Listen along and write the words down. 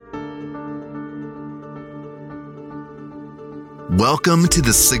Welcome to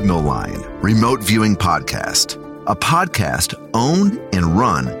the Signal Line Remote Viewing Podcast, a podcast owned and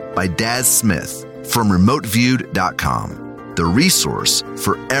run by Daz Smith from remoteviewed.com, the resource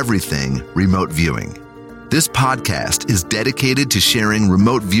for everything remote viewing. This podcast is dedicated to sharing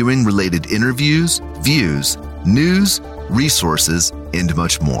remote viewing related interviews, views, news, resources, and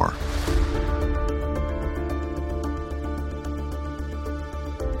much more.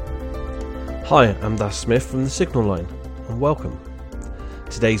 Hi, I'm Daz Smith from the Signal Line, and welcome.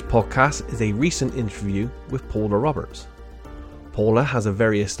 Today's podcast is a recent interview with Paula Roberts. Paula has a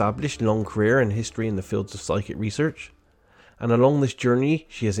very established long career and history in the fields of psychic research, and along this journey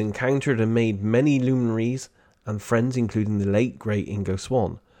she has encountered and made many luminaries and friends, including the late great Ingo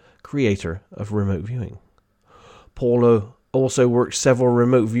Swann, creator of remote viewing. Paula also worked several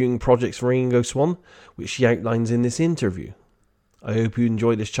remote viewing projects for Ingo Swann, which she outlines in this interview. I hope you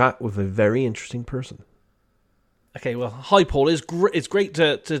enjoy this chat with a very interesting person. Okay, well, hi, Paul. It's great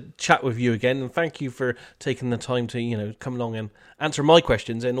to chat with you again, and thank you for taking the time to come along and answer my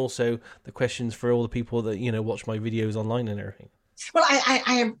questions, and also the questions for all the people that watch my videos online and everything. Well, I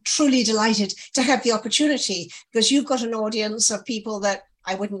am truly delighted to have the opportunity, because you've got an audience of people that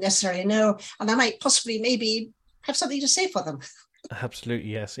I wouldn't necessarily know, and I might possibly maybe have something to say for them. Absolutely,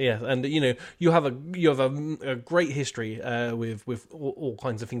 yes, and you have a great history with all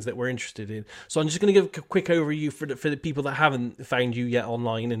kinds of things that we're interested in. So I'm just going to give a quick overview for the people that haven't found you yet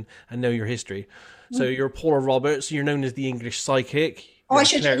online and know your history. So you're Paula Roberts. You're known as the English Psychic. I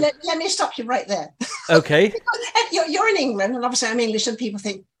should let me stop you right there. Okay. You're in England, and obviously I'm English, and people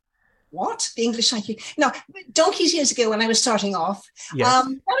think, what? The English psychic? No, donkeys years ago when I was starting off, yes. I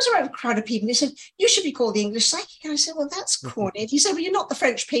was around a crowd of people, and they said, you should be called the English psychic. And I said, well, that's corny. He said, well, you're not the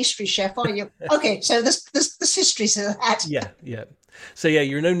French pastry chef, are you? Okay, so there's history to that. Yeah. So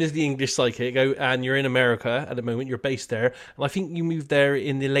you're known as the English Psychic, and you're in America at the moment. You're based there, and I think you moved there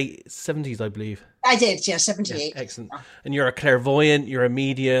in the late 70s, I believe. I did, yeah, 78. Yeah, excellent. And you're a clairvoyant, you're a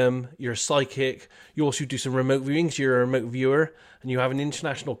medium, you're a psychic. You also do some remote viewings. You're a remote viewer, and you have an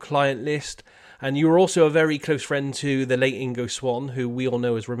international client list. And you were also a very close friend to the late Ingo Swann, who we all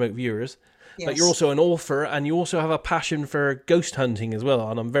know as remote viewers. Yes. But you're also an author, and you also have a passion for ghost hunting as well.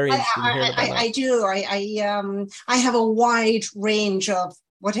 And I'm very interested in hearing about that. I do. I have a wide range of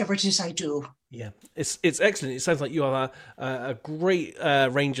whatever it is I do. Yeah, it's excellent. It sounds like you have a great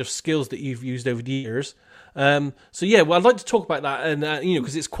range of skills that you've used over the years. I'd like to talk about that, and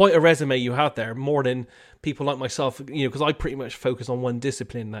because it's quite a resume you have there, more than people like myself. Because I pretty much focus on one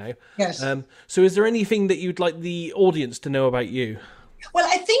discipline now. Yes. So, is there anything that you'd like the audience to know about you? Well,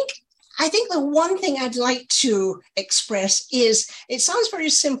 I think the one thing I'd like to express is, it sounds very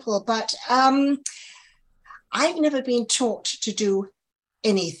simple, but I've never been taught to do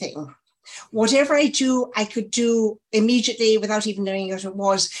anything. Whatever I do, I could do immediately without even knowing what it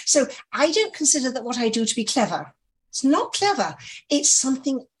was. So I don't consider that what I do to be clever. It's not clever. It's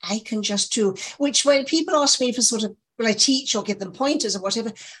something I can just do, which when people ask me for sort of, will I teach or give them pointers or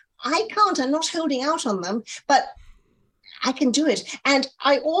whatever, I can't. I'm not holding out on them, but I can do it. And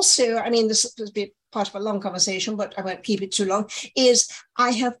I also, this will be part of a long conversation, but I won't keep it too long, is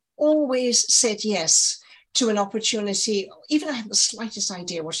I have always said yes to an opportunity, even I have the slightest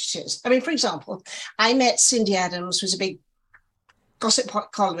idea what it is. For example, I met Cindy Adams, who's a big gossip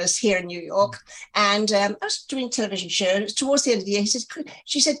columnist here in New York, and I was doing a television show, and it was towards the end of the year.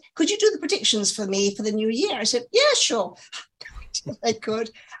 She said, could you do the predictions for me for the new year? I said, yeah, sure. I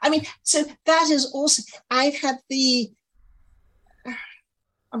could. So that is also, I've had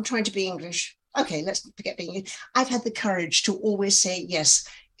I'm trying to be English. Okay, let's forget being English. I've had the courage to always say yes,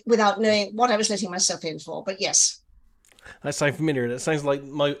 without knowing what I was letting myself in for, but yes. That sounds familiar. That sounds like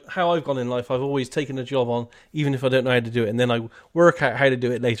how I've gone in life. I've always taken a job on, even if I don't know how to do it, and then I work out how to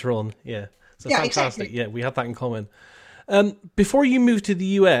do it later on. Yeah, so yeah, fantastic. Exactly. Yeah, we have that in common. Before you moved to the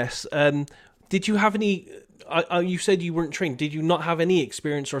US, did you have any? You said you weren't trained. Did you not have any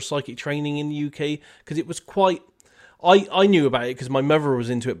experience or psychic training in the UK? Because it was quite. I knew about it because my mother was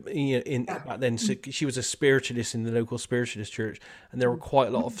into it back then. So she was a spiritualist in the local spiritualist church, and there were quite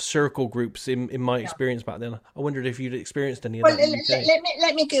a lot of circle groups in my experience back then. I wondered if you'd experienced any of that.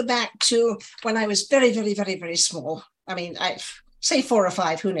 Let me go back to when I was very, very, very, very small. I say 4 or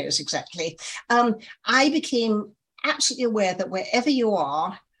 5, who knows exactly. I became absolutely aware that wherever you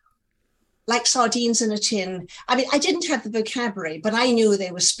are, like sardines in a tin. I didn't have the vocabulary, but I knew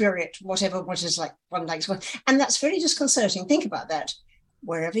they were spirit, what is like one likes. And that's very disconcerting. Think about that.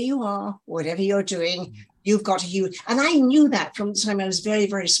 Wherever you are, whatever you're doing, you've got a huge, and I knew that from the time I was very,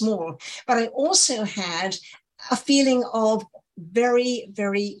 very small. But I also had a feeling of very,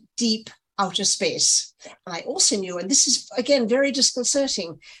 very deep outer space. And I also knew, and this is, again, very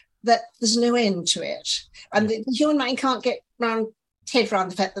disconcerting, that there's no end to it. And the human mind can't get head around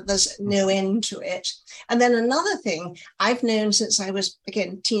the fact that there's no end to it. And then another thing, I've known since I was,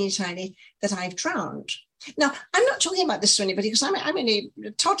 again, teeny tiny, that I've drowned. Now, I'm not talking about this to anybody because I'm only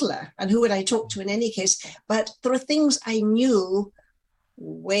a toddler, and who would I talk to in any case? But there are things I knew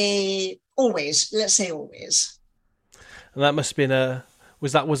always. And that must have been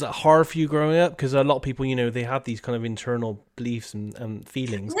was it hard for you growing up? Because a lot of people, they have these kind of internal beliefs and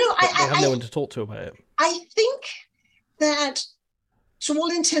feelings. No, they have no one to talk to about it. I think that to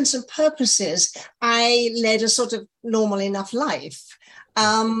all intents and purposes, I led a sort of normal enough life.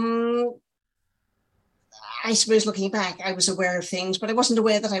 I suppose looking back, I was aware of things, but I wasn't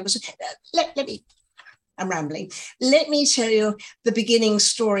aware that I was. I'm rambling. Let me tell you the beginning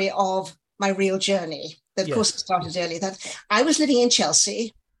story of my real journey. That, of course, it started early. That I was living in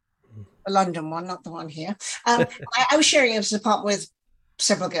Chelsea, a London one, not the one here. I was sharing an apartment with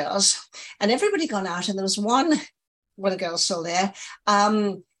several girls, and everybody gone out, and there was one girl still there,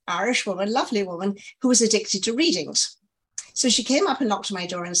 Irish woman, lovely woman, who was addicted to readings. So she came up and knocked on my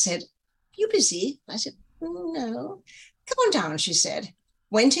door and said, "You busy?" I said, "No." "Come on down," she said.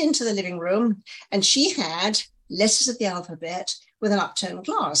 Went into the living room, and she had letters of the alphabet with an upturned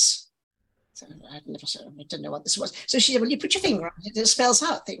glass. So I didn't know what this was. So she said, "Well, you put your finger on it, it spells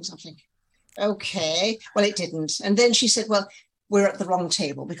out things." I'm thinking, okay. Well, it didn't. And then she said, "Well, we're at the wrong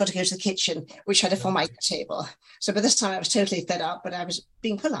table. We've got to go to the kitchen," which had a Formica table. So by this time I was totally fed up, but I was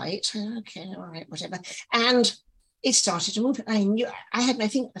being polite. Okay, all right, whatever. And it started to move. I knew I had my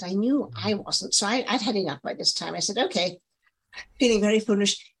finger, but I knew I wasn't. So I'd had enough by this time. I said, "Okay," feeling very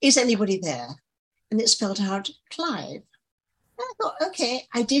foolish, "Is anybody there?" And it spelled out Clive. I thought, okay,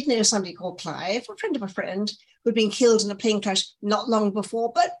 I did know somebody called Clive, a friend of a friend, who'd been killed in a plane crash not long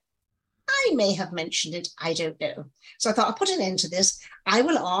before, but I may have mentioned it. I don't know. So I thought, I'll put an end to this. I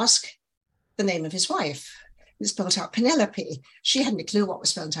will ask the name of his wife. It spelled out Penelope. She hadn't a clue what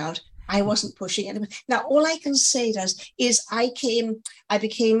was spelled out. I wasn't pushing it. Now, all I can say is there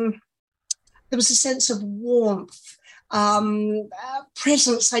was a sense of warmth,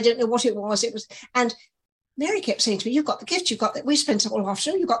 presence. I don't know what it was. And Mary kept saying to me, "You've got the gift, you've got that." We spent all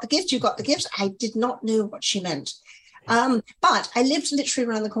afternoon, "You've got the gift, you've got the gifts." I did not know what she meant. But I lived literally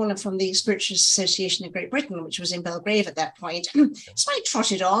around the corner from the Spiritualist Association of Great Britain, which was in Belgrave at that point. So I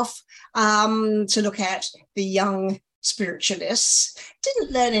trotted off to look at the young spiritualists.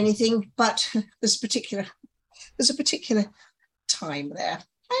 Didn't learn anything, but there's a particular time there.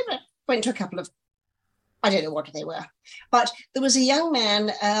 I went to a couple of, I don't know what they were, but there was a young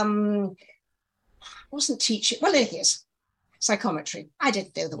man, wasn't teaching, well, there he is, psychometry. I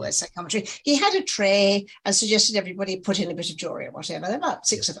didn't know the word psychometry. He had a tray and suggested everybody put in a bit of jewelry or whatever. There were about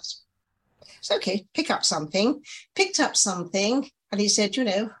 6 of us. So, okay, picked up something, and he said, I don't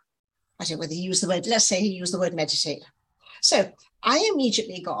know whether he used the word, let's say he used the word meditate. So I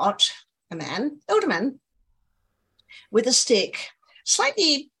immediately got an older man, with a stick,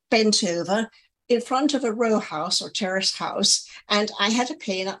 slightly bent over, in front of a row house or terrace house, and I had a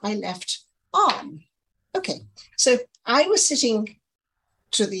pain up my left arm. Okay, so I was sitting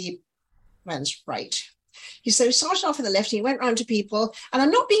to the man's right. He started off on the left, and he went round to people, and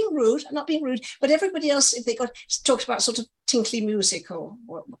I'm not being rude, but everybody else, if they talked about sort of tinkly music or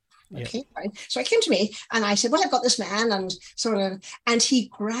okay, fine. So I came to me, and I said, "Well, I've got this man," and he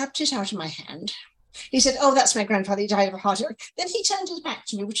grabbed it out of my hand. He said, "Oh, that's my grandfather. He died of a heart attack." Then he turned his back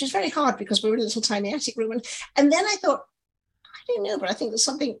to me, which is very hard because we were in a little tiny attic room. And then I thought, I don't know, but I think there's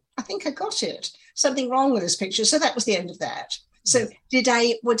something, I think I got it. Something wrong with this picture. So that was the end of that. So would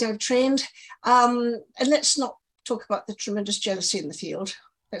I have trained? And let's not talk about the tremendous jealousy in the field.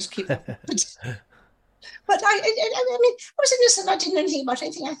 Let's keep that. But I mean, I was innocent. I didn't know anything about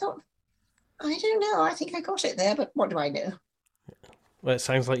anything. I thought, I don't know. I think I got it there, but what do I know? Well, it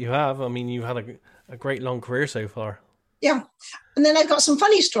sounds like you have. I mean, you had a great long career so far. Yeah. And then I've got some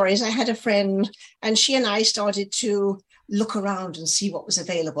funny stories. I had a friend, and she and I started to look around and see what was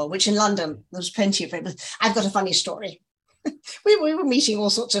available, which in London, there was plenty of it. I've got a funny story. We were meeting all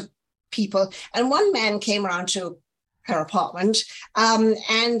sorts of people, and one man came around to her apartment,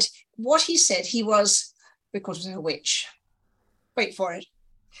 and what he said, he was, because of a witch. Wait for it.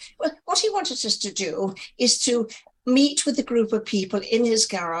 Well, what he wanted us to do is to meet with a group of people in his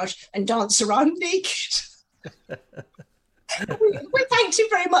garage and dance around naked. we thanked him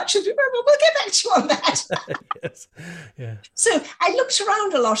very much. We'll get back to you on that. Yes. Yeah. So I looked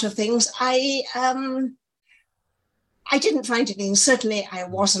around a lot of things. I didn't find anything. Certainly I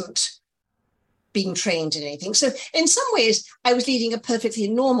wasn't being trained in anything. So in some ways, I was leading a perfectly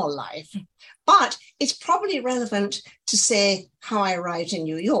normal life. But it's probably relevant to say how I arrived in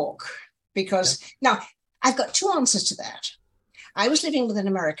New York, because now I've got two answers to that. I was living with an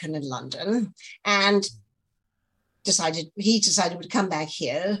American in London, and he decided we'd come back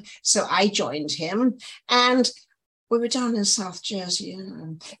here. So I joined him, and we were down in South Jersey.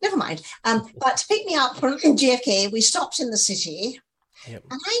 Never mind. But to pick me up from JFK, we stopped in the city. Yep.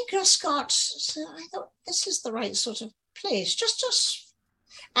 And I just I thought, this is the right sort of place.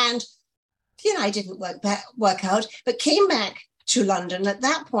 And I didn't work out, but came back to London. At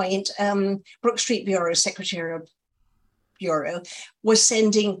that point, Brook Street Bureau, Secretarial Bureau, was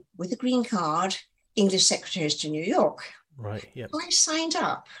sending, with a green card, English secretaries to New York. Right, yeah. So I signed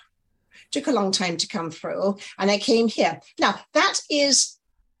up. Took a long time to come through, and I came here. Now, that is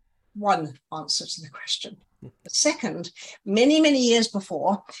one answer to the question. The second, many, many years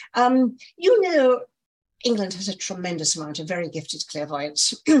before, England has a tremendous amount of very gifted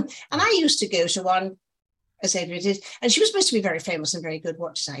clairvoyants. And I used to go to one, as Edward did, and she was supposed to be very famous and very good.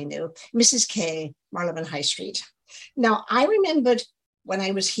 What did I know? Mrs. K, Marylebone High Street. Now, I remembered when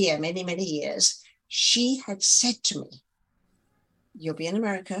I was here many, many years, she had said to me, you'll be in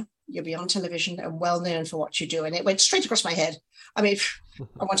America, you'll be on television and well known for what you do. And it went straight across my head. I mean,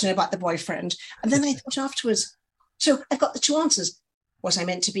 I want to know about the boyfriend. And then I thought afterwards, so I've got the two answers. Was I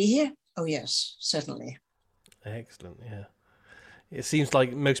meant to be here? Oh, yes, certainly. Excellent, yeah. It seems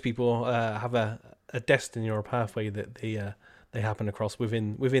like most people have a destiny or a pathway that they happen across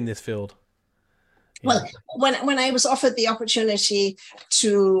within this field. Yeah. Well, when I was offered the opportunity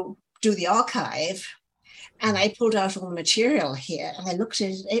to do the archive, and I pulled out all the material here, and I looked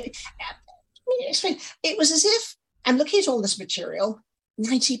at it, it was as if I'm looking at all this material,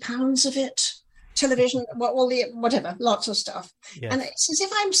 £90 of it, television, all the whatever, lots of stuff. Yes. And it's as if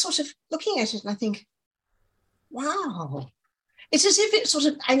I'm sort of looking at it and I think, wow. It's as if it's sort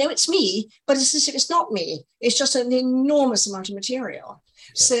of, I know it's me, but it's as if it's not me. It's just an enormous amount of material.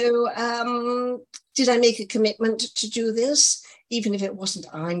 Yes. So did I make a commitment to do this? Even if it wasn't,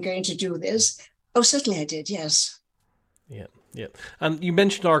 I'm going to do this. Oh, certainly I did, yes. Yeah, yeah. And you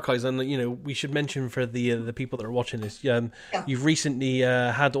mentioned archives, and we should mention for the people that are watching this, you've recently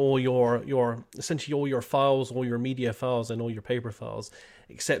had all your essentially all your files, all your media files, and all your paper files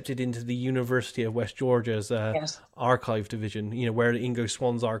accepted into the University of West Georgia's archive division. Where the Ingo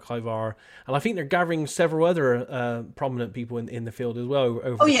Swann's archive are, and I think they're gathering several other prominent people in the field as well.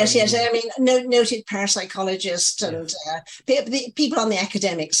 Yes. I mean, noted parapsychologists and people on the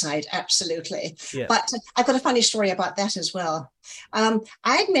academic side, absolutely. Yeah. But I've got a funny story about that as well.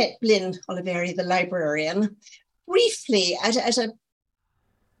 I'd met Lynn Oliveri, the librarian, briefly at a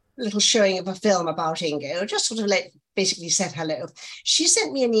little showing of a film about Ingo, just sort of basically said hello. She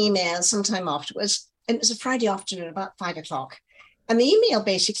sent me an email sometime afterwards, and it was a Friday afternoon, about 5:00. And the email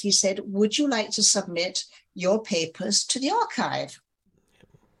basically said, would you like to submit your papers to the archive?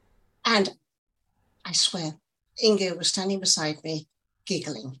 And I swear, Ingo was standing beside me,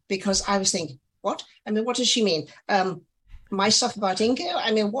 giggling, because I was thinking, what? I mean, what does she mean? My stuff about Ingo?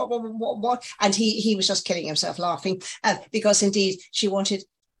 I mean, what? And he was just killing himself laughing because indeed she wanted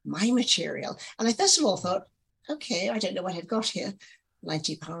my material. And I first of all thought, okay, I don't know what I've got here.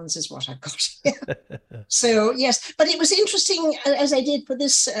 £90 is what I've got here. So yes, but it was interesting, as I did for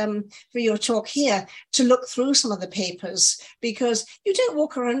this, for your talk here, to look through some of the papers, because you don't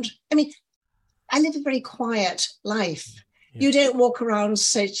walk around. I mean, I live a very quiet life. Yeah. You don't walk around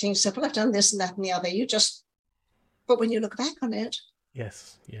searching stuff. Well, I've done this and that and the other. But when you look back on it,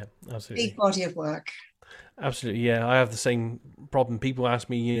 yes, yeah, absolutely, big body of work. Absolutely, yeah. I have the same problem. People ask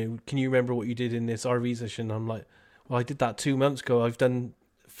me, can you remember what you did in this RV session? I'm like, well, I did that 2 months ago. I've done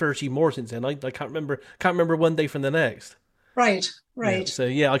 30 more since then. I can't remember one day from the next. Right. Yeah, so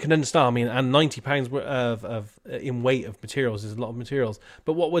yeah, I can understand. I mean, and £90 of in weight of materials is a lot of materials.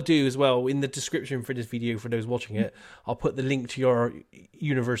 But what we'll do as well, in the description for this video, for those watching it, I'll put the link to your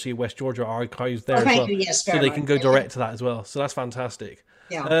University of West Georgia archives there as well, so they can go direct to that as well. So that's fantastic.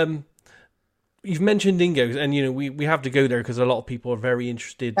 Yeah. You've mentioned Ingo, and we have to go there because a lot of people are very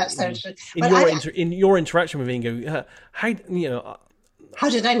interested in your interaction with Ingo. How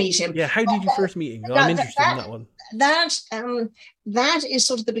did I meet him? Yeah, how did you first meet him? I'm interested in that one. That is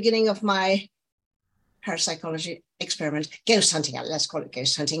sort of the beginning of my parapsychology experiment, ghost hunting. Let's call it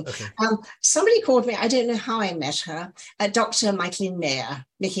ghost hunting. Okay. Somebody called me. I don't know how I met her. Dr. Mickey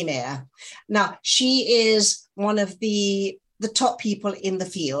Mayer. Now she is one of the top people in the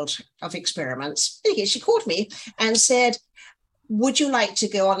field of experiments. Anyway, she called me and said, would you like to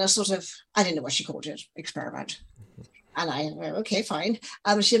go on a sort of, I don't know what she called it, experiment? And I went, okay, fine.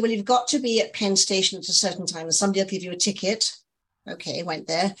 She said, well, you've got to be at Penn Station at a certain time and somebody will give you a ticket. Okay, went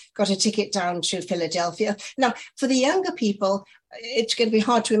there, got a ticket down to Philadelphia. Now, for the younger people, it's going to be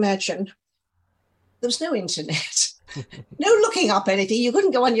hard to imagine. There was no internet, no looking up anything. You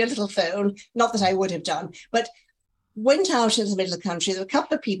couldn't go on your little phone. Not that I would have done, but went out in the middle of the country. There were a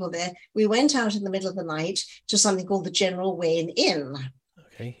couple of people there. We went out in the middle of the night to something called the General Wayne Inn.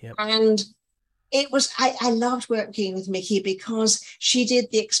 Okay, yep. And it was, I loved working with Mickey because she did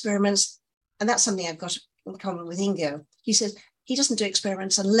the experiments. And that's something I've got in common with Ingo. He says he doesn't do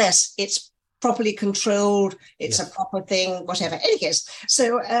experiments unless it's properly controlled, it's a proper thing, whatever. Any case,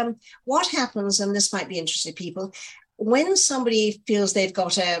 so what happens, and this might be interesting to people, when somebody feels they've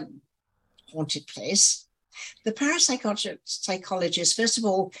got a haunted place, the parapsychologist, first of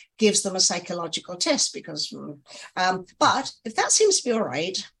all, gives them a psychological test because, but if that seems to be all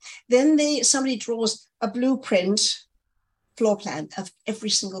right, then somebody draws a blueprint floor plan of every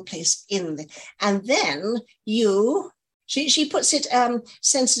single place in the, and then she puts it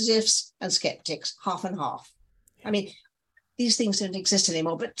sensitives and skeptics, half and half. I mean, these things don't exist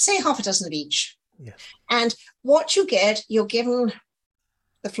anymore, but say half a dozen of each. Yes. And what you get, you're given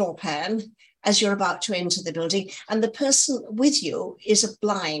the floor plan as you're about to enter the building, and the person with you is a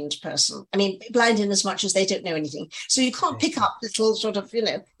blind person. I mean, blind in as much as they don't know anything. So you can't pick up little sort of,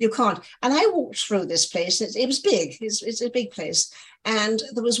 you can't. And I walked through this place. It was big. It's a big place. And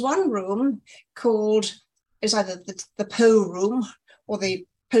there was one room called, it was either the Poe room or the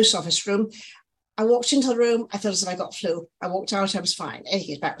post office room. I walked into the room. I felt as if I got flu. I walked out. I was fine.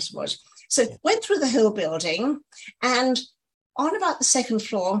 Anything backwards and forwards. So went through the whole building, and on about the second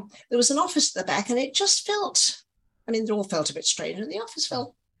floor, there was an office at the back, and it just felt, I mean, they all felt a bit strange, and the office felt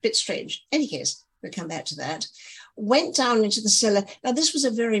a bit strange. In any case, we'll come back to that. Went down into the cellar. Now, this was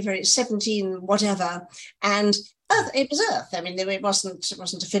a very, very 17 whatever, and it was earth. I mean, it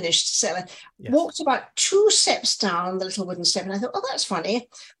wasn't a finished cellar. Yes. Walked about 2 steps down the little wooden step, and I thought, oh, that's funny.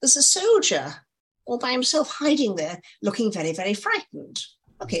 There's a soldier all by himself hiding there, looking very, very frightened.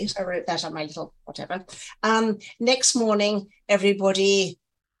 Okay, so I wrote that on my little whatever. Next morning, everybody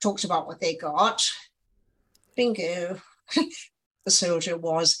talked about what they got. Bingo. The soldier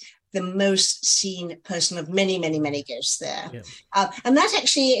was the most seen person of many, many, many ghosts there. Yeah. And that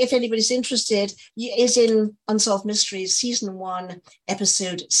actually, if anybody's interested, is in Unsolved Mysteries, season 1,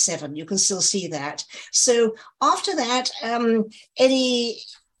 episode 7. You can still see that. So after that, any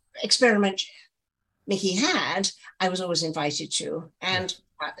experiment Mickey had, I was always invited to. And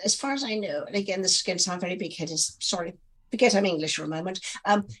as far as I know, and again, this is going to sound very big-headed, sorry, forget I'm English for a moment,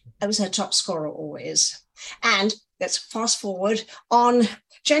 I was her top scorer always. And let's fast forward. On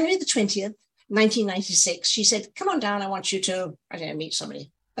January the 20th, 1996, she said, come on down, I want you to, meet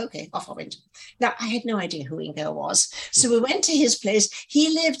somebody. Okay, off I went. Now, I had no idea who Ingo was. So we went to his place.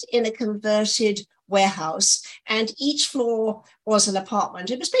 He lived in a converted warehouse, and each floor was an apartment.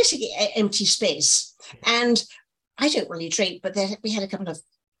 It was basically an empty space. And I don't really drink, but we had a couple of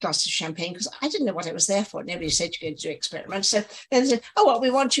glasses of champagne because I didn't know what it was there for. Nobody said you're going to do experiments. So then they said, oh, well, we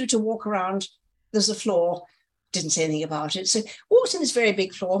want you to walk around. There's a floor. Didn't say anything about it. So walked in this very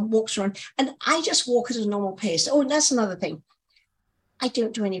big floor, walked around, and I just walk at a normal pace. Oh, and that's another thing. I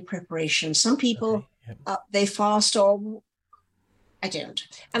don't do any preparation. Some people, they fast, or I don't.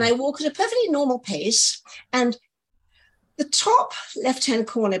 And I walk at a perfectly normal pace. And the top left-hand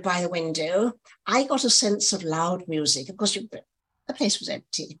corner by the window, I got a sense of loud music. Of course, the place was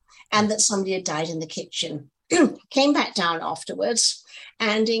empty, and that somebody had died in the kitchen. Came back down afterwards,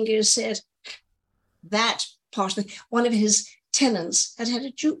 and Ingo said that part of one of his tenants had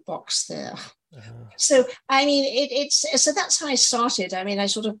a jukebox there. So, I mean, so that's how I started. I mean, I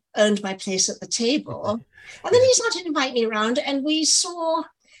sort of earned my place at the table. And then he started to invite me around, and I saw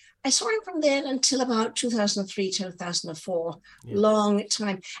him from there until about 2003, 2004, long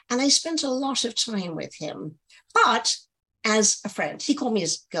time. And I spent a lot of time with him, but as a friend. He called me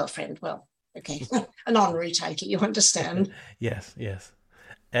his girlfriend. Well, okay, an honorary title, you understand. Yes.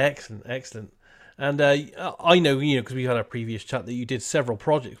 Excellent. And I know, because we had a previous chat, that you did several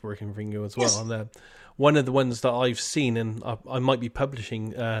projects working for Ingo as well. Yes. And one of the ones that I've seen, and I might be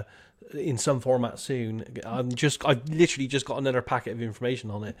publishing in some format soon, I've literally just got another packet of information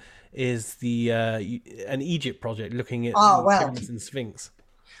on it, is an Egypt project looking at pyramids and Sphinx.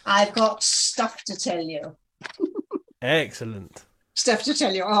 I've got stuff to tell you. Excellent. Stuff to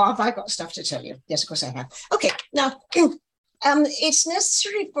tell you. Oh, have I got stuff to tell you? Yes, of course I have. Okay, now... it's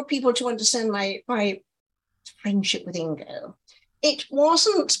necessary for people to understand my friendship with Ingo. It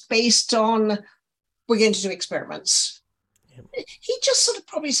wasn't based on we're going to do experiments. Yep. he just sort of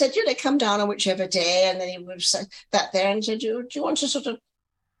probably said, come down on whichever day. And then he would have said that there and said, do you want to sort of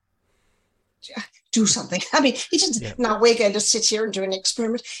do something? I mean, he didn't say, now we're going to sit here and do an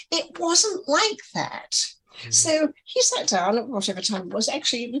experiment. It wasn't like that. Mm-hmm. So he sat down at whatever time it was.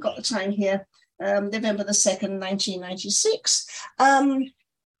 Actually, we've got the time here, November the 2nd, 1996.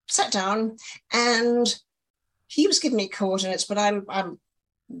 Sat down and he was giving me coordinates, but I'm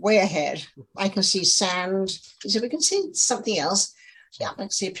way ahead. I can see sand. He said, we can see something else. Yeah, I can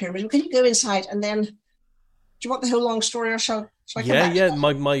see a pyramid. Can you go inside? And then, do you want the whole long story or shall I come back? Yeah.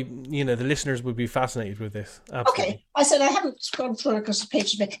 My the listeners would be fascinated with this. Absolutely. Okay. I said, I haven't gone through across the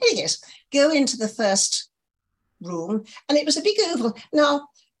pages, but anyways, go into the first room. And it was a big oval. Now,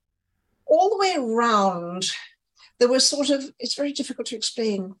 all the way around, there was sort of, it's very difficult to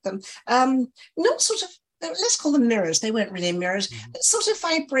explain them. Not sort of, let's call them mirrors. They weren't really mirrors. Mm-hmm. It sort of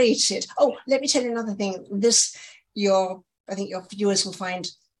vibrated. Oh, let me tell you another thing. I think your viewers will find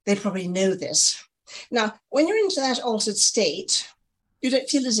they probably know this. Now, when you're into that altered state, you don't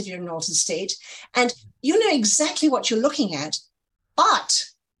feel as if you're in an altered state, and you know exactly what you're looking at, but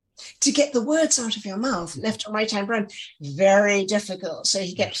to get the words out of your mouth, left or right hand run, very difficult. So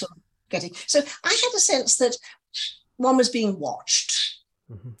he kept sort of getting. So I had a sense that one was being watched.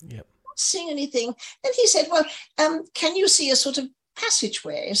 Mm-hmm. Yep. Not seeing anything. And he said, well, can you see a sort of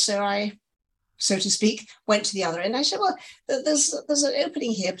passageway? So I, so to speak, went to the other end. I said, well, there's an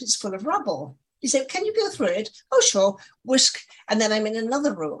opening here, but it's full of rubble. He said, can you go through it? Oh, sure. Whisk. And then I'm in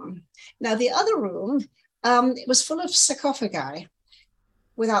another room. Now, the other room, it was full of sarcophagi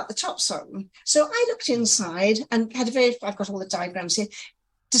without the tops on. So I looked inside and had I've got all the diagrams here,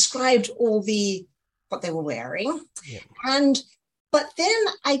 described all what they were wearing. Yeah. But then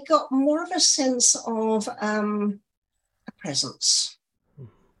I got more of a sense of a presence.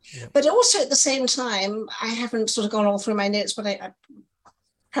 Yeah. But also at the same time, I haven't sort of gone all through my notes, but I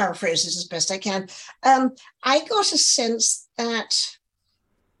paraphrase it as best I can. I got a sense that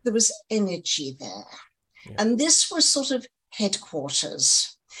there was energy there. Yeah. And this was sort of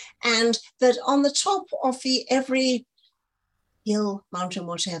headquarters. And that on the top of every hill, mountain,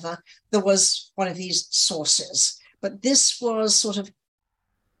 whatever, there was one of these sources. But this was sort of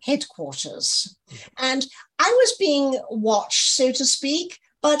headquarters. Yeah. And I was being watched, so to speak,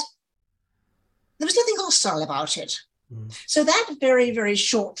 but there was nothing hostile about it. Mm. So that very, very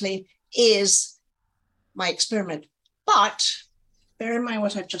shortly is my experiment. But bear in mind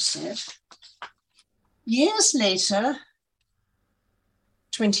what I've just said. Years later,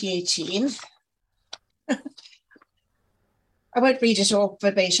 2018, I won't read it all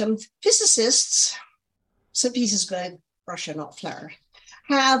verbatim. Physicists, St. Petersburg, Russia, not Flower,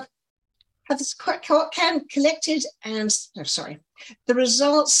 have this collected and, the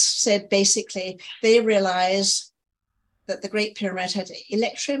results said basically they realize that the Great Pyramid had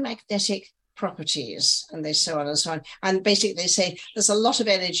electromagnetic properties and they so on and so on. And basically they say there's a lot of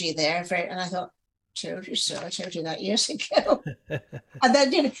energy there. And I thought, told you so, I told you that years ago. And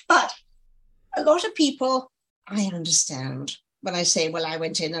then, but a lot of people, I understand when I say, well, I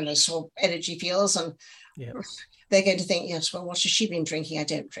went in and I saw energy fields and they're going to think, yes, well, what has she been drinking? I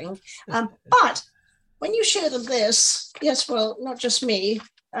don't drink. But when you show them this, yes, well, not just me,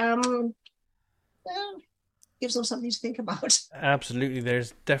 gives them something to think about. Absolutely.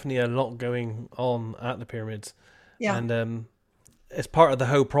 There's definitely a lot going on at the pyramids. Yeah. And as part of the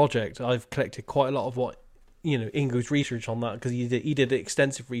whole project, I've collected quite a lot of what, Ingo's research on that, because he did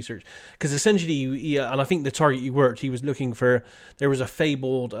extensive research. Because essentially, and I think the target you worked, he was looking for, there was a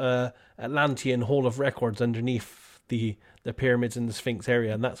fabled Atlantean Hall of Records underneath the pyramids in the Sphinx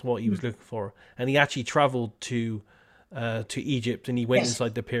area, and that's what he was looking for. And he actually travelled to Egypt, and he went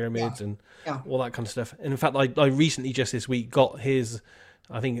inside the pyramids and all that kind of stuff. And in fact, I recently, just this week, got his,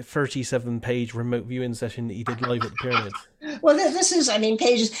 I think, 37-page remote viewing session that he did live at the pyramids. Well, this is,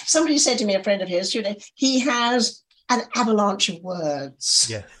 pages. Somebody said to me, a friend of his, he has an avalanche of words.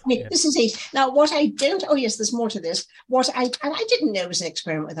 Yeah. This is it. Now, what I don't, there's more to this. I didn't know it was an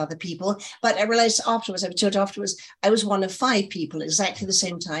experiment with other people, but I realized afterwards, I was one of 5 people exactly the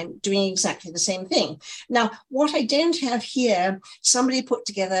same time doing exactly the same thing. Now, what I don't have here, somebody put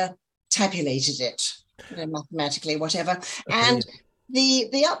together, tabulated it, mathematically, whatever. Okay. And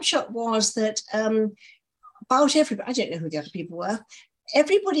the upshot was that about everybody, I don't know who the other people were,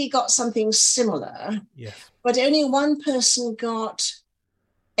 everybody got something similar, but only one person got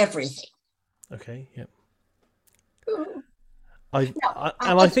everything. Okay, yep.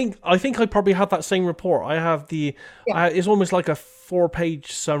 I think I probably had that same report. I have it's almost like a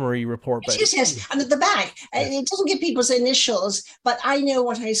 4-page summary report. But yes. And at the back, it doesn't give people's initials, but I know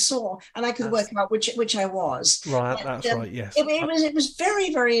what I saw, and I could work out which I was. Right, that's right. Yes, it was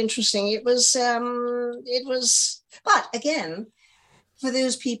very, very interesting. It was, but again, for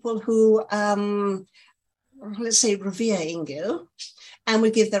those people who, let's say, revere Ingo, and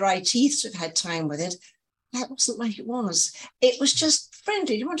would give their eye teeth to have had time with it, that wasn't like it was. It was just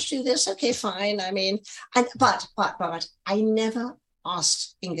friendly. You want to do this? Okay, fine. I mean, but I never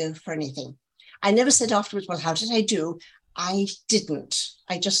asked Ingo for anything. I never said afterwards, well, how did I do? I didn't.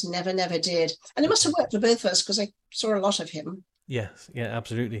 I just never did. And it must have worked for both of us because I saw a lot of him. Yes, yeah,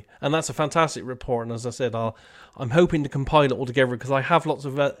 absolutely. And that's a fantastic report. And as I said, I'm hoping to compile it all together because I have lots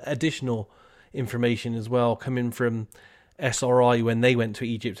of additional information as well coming from SRI when they went to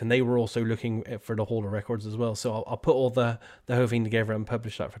Egypt, and they were also looking for the Hall of Records as well. So I'll put all the whole thing together and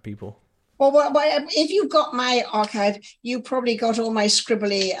publish that for people. Well, if you've got my archive, you probably got all my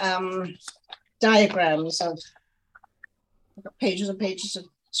scribbly diagrams. I've got pages and pages of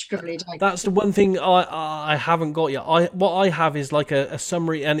scribbly diagrams. That's the one thing I haven't got yet. What I have is like a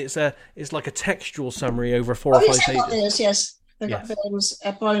summary, and it's like a textual summary over 4 or 5 pages. Yes. They've got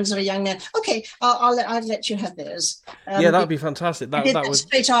bones of a young man. Okay, I'll let you have those. That'd be fantastic. That would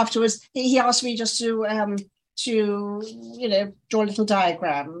straight afterwards. He asked me just to draw little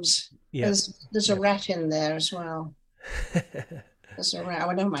diagrams. Yeah. There's a rat in there as well. There's a rat.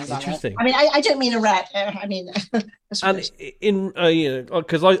 I don't mind that. Interesting. I mean, I don't mean a rat. I mean, and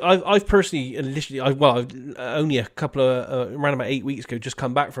because I've personally initially, I've only a couple of around about 8 weeks ago just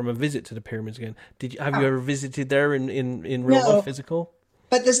come back from a visit to the pyramids again. Have you ever visited there in real life, physical?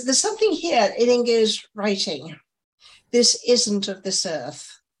 But there's something here in Ingo's writing. This isn't of this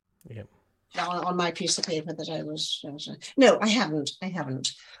earth. Yeah. On my piece of paper that I was no, I haven't.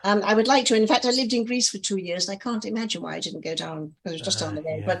 I would like to. In fact, I lived in Greece for 2 years, and I can't imagine why I didn't go down because it was just down the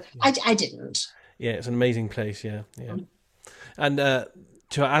road. But I didn't. Yeah, it's an amazing place. Yeah. And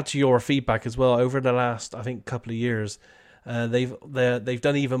to add to your feedback as well, over the last couple of years, they've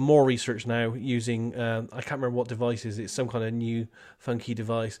done even more research now using I can't remember what device it is. It's some kind of new funky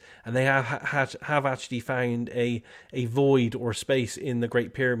device, and they have actually found a void or space in the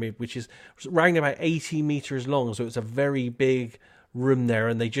Great Pyramid, which is around about 80 meters long. So it's a very big room there,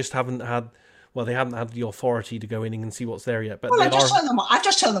 and they just haven't had the authority to go in and see what's there yet. But I've just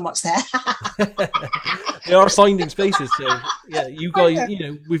told them what's there. They are finding spaces. So yeah, you guys,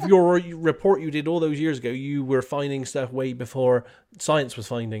 with your report you did all those years ago, you were finding stuff way before science was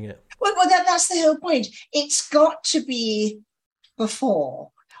finding it. Well, that's the whole point. It's got to be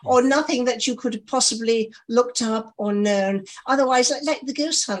before, or nothing that you could have possibly looked up or known. Otherwise, like the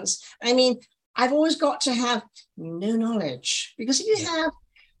ghost hunts. I mean, I've always got to have no knowledge, because if you have,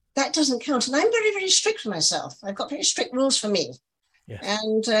 that doesn't count. And I'm very, very strict for myself. I've got very strict rules for me. Yes.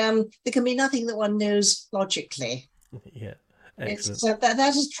 And there can be nothing that one knows logically. Yeah, excellent.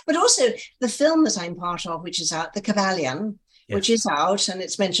 That is, but also the film that I'm part of, which is out, The Kabbalion, which is out, and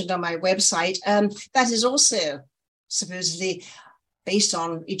it's mentioned on my website. That is also supposedly based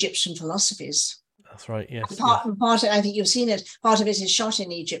on Egyptian philosophies. That's right. Yes. Part I think you've seen it. Part of it is shot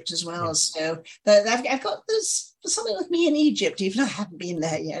in Egypt as well. Yes. So I've got there's something with me in Egypt, even though I haven't been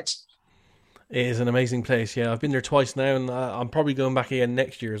there yet. It is an amazing place. Yeah, I've been there twice now, and I'm probably going back again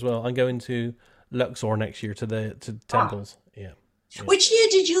next year as well. I'm going to Luxor next year to temples. Yeah. Which year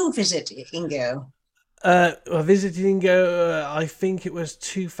did you visit Ingo? I visited Ingo. I think it was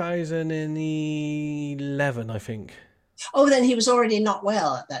 2011. I think. Oh, then he was already not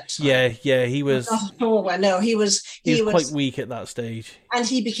well at that time. Yeah, he was. Not at all well. No, he was quite weak at that stage. And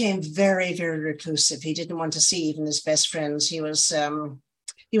he became very, very reclusive. He didn't want to see even his best friends. He was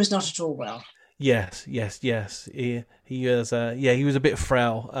not at all well. Yes. He was. He was a bit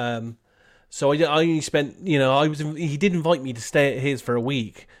frail. So I only spent. He did invite me to stay at his for a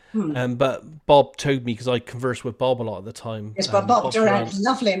week. But Bob told me, because I conversed with Bob a lot at the time. Yes, but Bob Durant,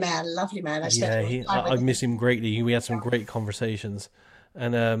 lovely man. I miss him greatly. We had some great conversations,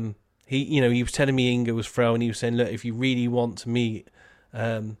 and he was telling me Ingo was frail, and he was saying, look, if you really want to meet,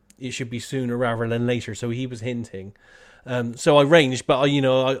 it should be sooner rather than later. So he was hinting. So I arranged, but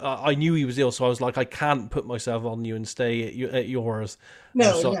I knew he was ill, so I was like, I can't put myself on you and stay at yours.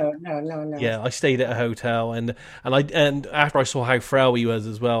 No. Yeah, I stayed at a hotel, and after I saw how frail he was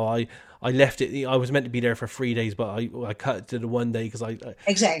as well, I left it. I was meant to be there for 3 days, but I cut it to the 1 day because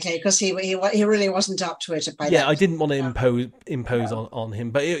exactly, because he really wasn't up to it. I didn't want to impose on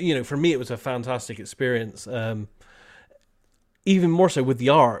him, but for me it was a fantastic experience. even more so with the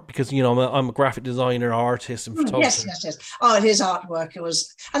art, because I'm a graphic designer, artist, and photographer. Yes. Oh, his artwork, it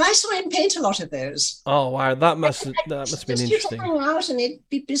was, and I saw him paint a lot of those. Oh wow, that must have been Just used to interesting. hang out and he'd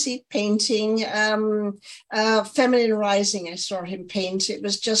be busy painting. Feminine Rising, I saw him paint. It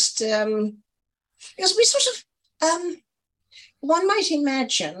was just, because we sort of, one might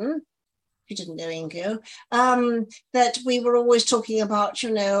imagine, if you didn't know Ingo, that we were always talking about,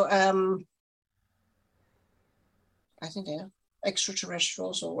 I don't know,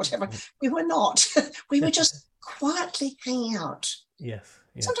 extraterrestrials or whatever. We were not. We were just quietly hanging out. Yes.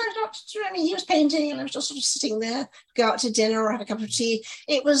 Yeah. Sometimes not. I mean, he was painting and I was just sort of sitting there, go out to dinner or have a cup of tea.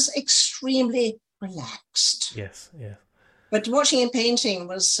 It was extremely relaxed. Yes. Yeah. But watching him painting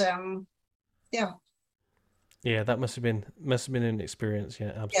was, yeah. Yeah, that must have been an experience.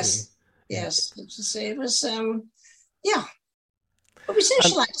 Yeah, absolutely. Yes. It was, yeah. But we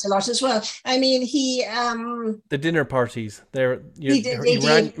socialized a lot as well. I mean, the dinner parties. He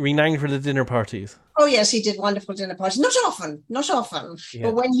did. Renowned for the dinner parties. Oh yes, he did wonderful dinner parties. Not often, Yeah.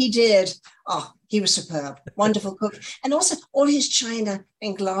 but when he did, he was superb. Wonderful cook, and also all his china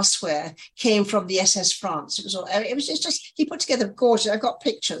and glassware came from the SS France. It was just he put together gorgeous. I got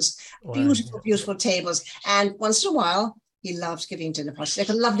pictures, wow, beautiful tables, and once in a while he loved giving dinner parties. They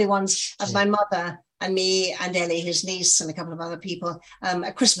were lovely ones of my mother and me and Ellie, his niece, and a couple of other people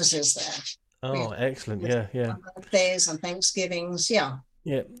at Christmases there. Oh, excellent! Yeah. On birthdays and Thanksgivings, yeah.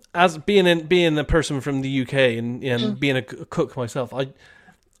 Yeah, as being a person from the UK and being a cook myself,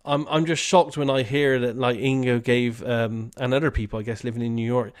 I'm just shocked when I hear that like Ingo gave and other people, I guess, living in New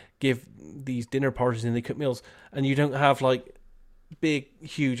York, give these dinner parties and they cook meals, and you don't have like big,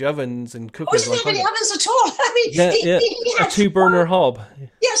 huge ovens and cookers. Oh, he didn't have any ovens at all. I mean, he had a 2-burner hob.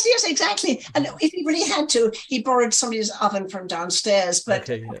 Yes, exactly. And if he really had to, he borrowed somebody's oven from downstairs. But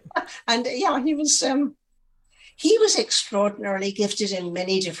and he was extraordinarily gifted in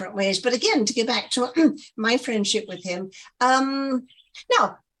many different ways. But again, to go back to my friendship with him,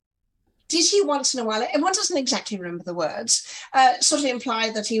 now, did he once in a while, and one doesn't exactly remember the words, sort of imply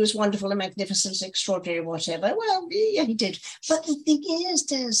that he was wonderful and magnificent, extraordinary, whatever? Well, yeah, he did. But the thing is,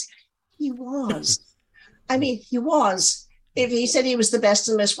 Des, he was. I mean, he was. If he said he was the best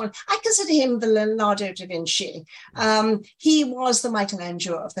and most one, I consider him the Leonardo da Vinci. He was the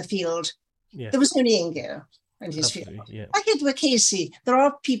Michelangelo of the field. Yes. There was only Ingo in his field. Yeah. Like Edward Casey, there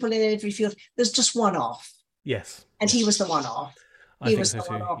are people in every field. There's just one off. Yes. And he was the one off. He was the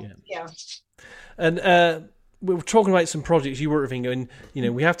one off. Yeah. And we were talking about some projects you worked with, Ingo,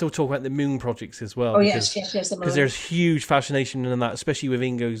 and we have to talk about the moon projects as well. Oh, yes, the moon. Because there's huge fascination in that, especially with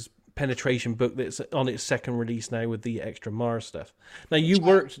Ingo's penetration book that's on its second release now with the extra Mars stuff. Now you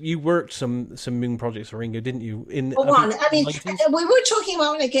worked some moon projects for Ingo, didn't you? We were talking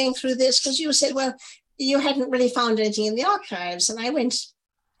about when going through this because you said, well, you hadn't really found anything in the archives, and I went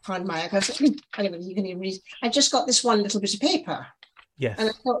find my archives. Anyway, you can even read. I just got this one little bit of paper. Yes. And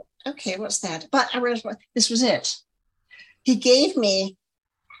I thought, okay, what's that? But I realized this was it. He gave me,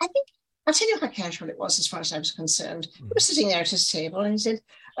 I think, I'll tell you how casual it was as far as I was concerned. He was sitting there at his table and he said,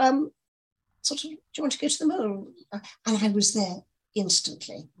 do you want to go to the moon? And I was there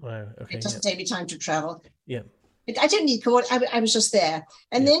instantly. Wow, okay. It doesn't take me time to travel. Yeah. I didn't need to. I was just there.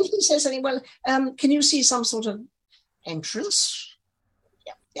 And then he says something, well, can you see some sort of entrance?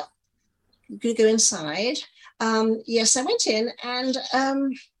 Yeah. You could go inside. Yes, I went in and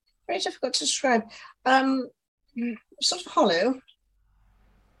very difficult to describe. Sort of hollow,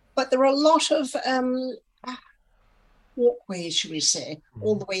 but there were a lot of walkways, should we say,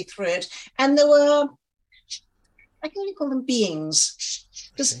 all the way through it. And there were, I can only call them beings,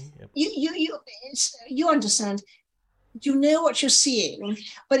 because you understand, you know what you're seeing,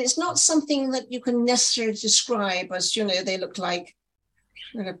 but it's not something that you can necessarily describe as, they look like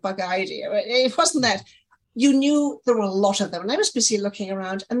bug-eyed. It wasn't that. You knew there were a lot of them, and I was busy looking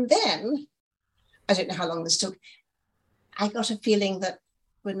around. And then, I don't know how long this took, I got a feeling that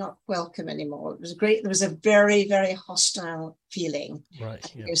we're not welcome anymore. It was great. There was a very, very hostile feeling. Right.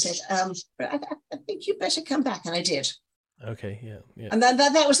 Yeah. You said, I think you better come back, and I did. Okay. Yeah. And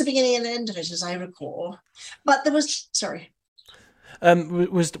that was the beginning and end of it, as I recall. But there was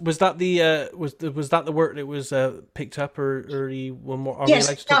was that the work that was picked up or one more? Are we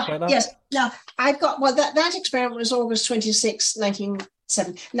allowed to talk about that? Yes. Now I've got that experiment was August 26,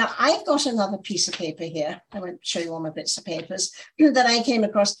 1907. Now I've got another piece of paper here. I won't show you all my bits of papers that I came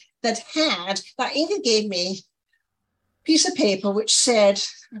across that had. Now Inga gave me a piece of paper which said,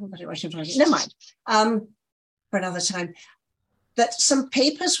 never mind. For another time, that some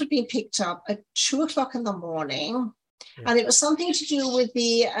papers were being picked up at 2:00 in the morning And it was something to do with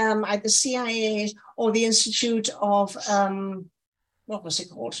the either CIA or the Institute of what was it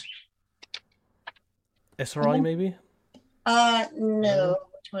called? SRI, maybe? No,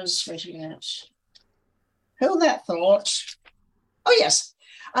 it was waiting out. Hold that thought. Oh yes,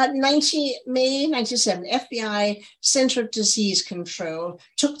 May 97, FBI Center of Disease Control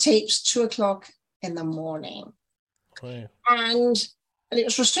took tapes 2:00 in the morning, and it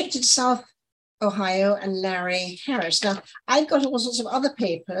was restricted to South Ohio and Larry Harris. Now, I've got all sorts of other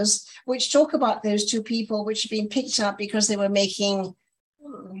papers which talk about those two people, which have been picked up because they were making,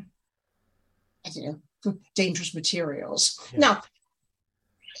 I don't know, dangerous materials. Yeah. Now,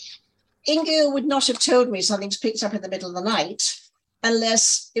 Ingo would not have told me something's picked up in the middle of the night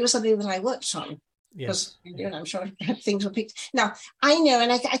unless it was something that I worked on. Because I'm sure things were picked. Now, I know,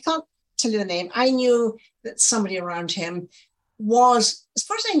 and I can't tell you the name, I knew that somebody around him was, as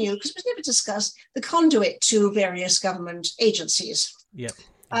far as I knew, because it was never discussed, the conduit to various government agencies.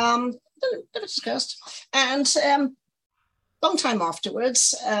 Never discussed. And long time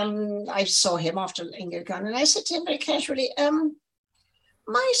afterwards, I saw him after Ingo gone, and I said to him very casually,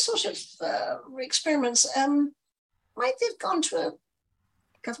 my sort of experiments, might they've gone to a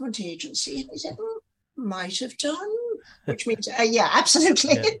government agency? He said, might have done, which means, yeah,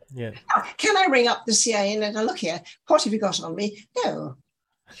 absolutely. Yeah. Now, can I ring up the CIA and look here, what have you got on me? No.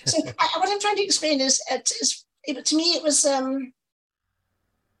 So what I'm trying to explain is to me, it was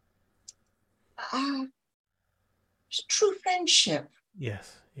true friendship.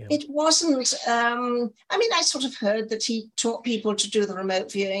 Yes. Yeah. It wasn't, I mean, I sort of heard that he taught people to do the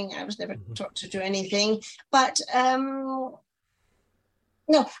remote viewing. I was never taught to do anything, but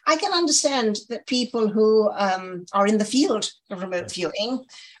no, I can understand that people who are in the field of remote viewing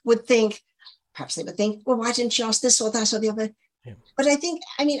would think, perhaps they would think, well, why didn't you ask this or that or the other? Yeah. But I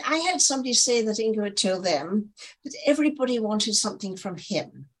had somebody say that Ingo had told them that everybody wanted something from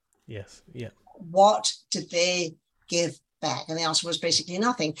him. Yes, yeah. What did they give back? And the answer was basically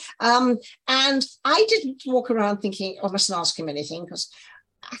nothing. And I didn't walk around thinking, I mustn't ask him anything, because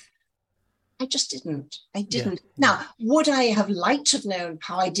I just didn't. I didn't. Yeah. Now, would I have liked to have known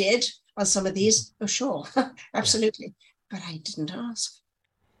how I did on some of these? Oh, sure. Absolutely. Yeah. But I didn't ask.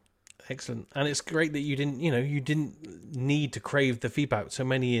 Excellent. And it's great that you didn't need to crave the feedback. So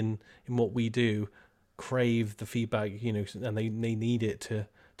many in what we do crave the feedback, and they need it to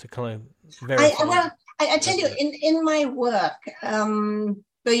kind of verify. I tell you, in my work, though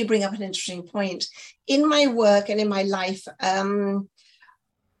you bring up an interesting point, in my work and in my life, I'm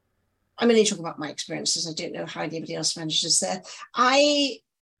only talking about my experiences. I don't know how anybody else manages there. I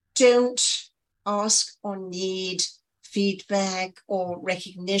don't ask or need feedback or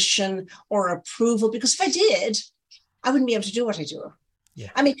recognition or approval, because if I did, I wouldn't be able to do what I do. Yeah.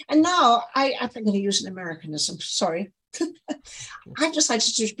 I mean, and now I'm going to use an Americanism. Sorry. I've decided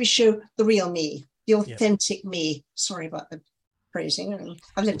to show the real me, the authentic me. Sorry about the phrasing.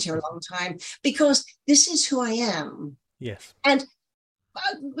 I've lived here a long time, because this is who I am. Yes. And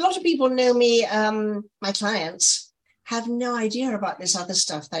a lot of people know me, my clients have no idea about this other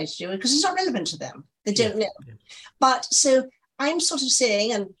stuff that I do, because it's not relevant to them. They don't know. Yeah. But so I'm sort of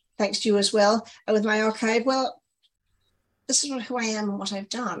saying, and thanks to you as well, with my archive, well, this is who I am and what I've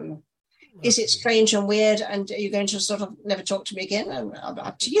done. Okay. Is it strange and weird, and are you going to sort of never talk to me again?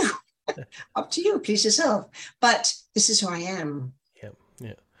 Up to you. Up to you, please yourself. But this is who I am. Yeah.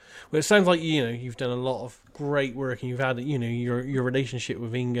 Well, it sounds like you've done a lot of great work, and you've had your relationship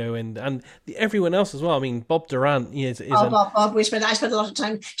with Ingo and everyone else as well. I mean, Bob Durant Bob. I spent a lot of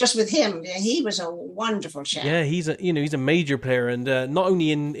time just with him. Yeah, he was a wonderful chap. Yeah, he's a major player, and not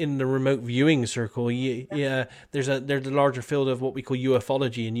only in the remote viewing circle. There's a larger field of what we call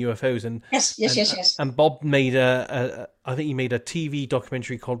ufology and UFOs, and yes. And Bob made I think he made a TV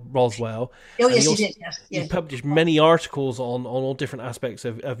documentary called Roswell. Oh, yes, he did. Yes. He published many articles on all different aspects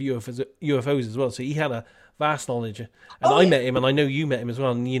of UFOs as well. So he had a vast knowledge. And I met him, and I know you met him as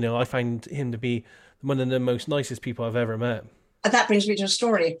well. And, I find him to be one of the most nicest people I've ever met. That brings me to a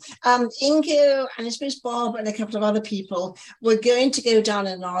story. Ingo and his Miss Bob and a couple of other people were going to go down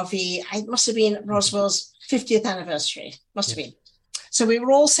in an RV. It must have been Roswell's 50th anniversary. Must have been. So we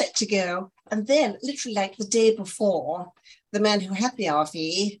were all set to go. And then, literally like the day before, the man who had the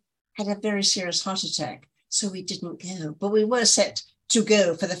RV had a very serious heart attack. So we didn't go. But we were set to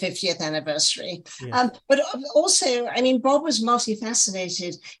go for the 50th anniversary. Yeah. But also, I mean, Bob was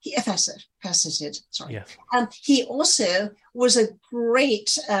multifaceted. Faceted, sorry. Yeah. He also was a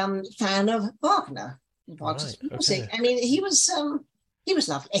great fan of Wagner. Wagner's music. Okay. I mean, he was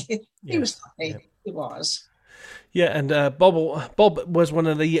lovely. He was lovely. Yeah. He was. Yeah, and Bob was one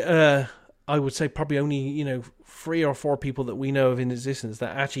of the I would say probably only 3 or 4 people that we know of in existence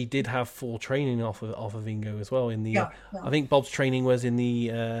that actually did have full training off of Ingo as well. In the I think Bob's training was in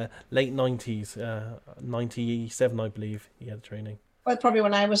the late 90s, 97, I believe he had training. Well, probably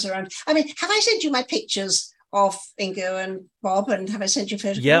when I was around. I mean, have I sent you my pictures of Ingo and Bob, and have I sent you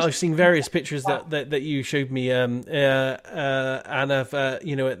photographs? Yeah, I've seen various pictures that you showed me, and of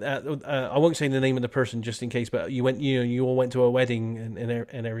I won't say the name of the person just in case, but you went, you all went to a wedding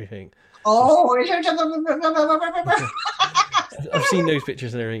and everything. Oh, I've seen those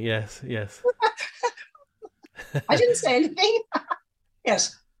pictures and everything. Yes. I didn't say anything.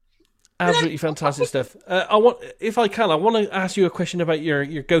 Yes. Absolutely fantastic stuff. I want to ask you a question about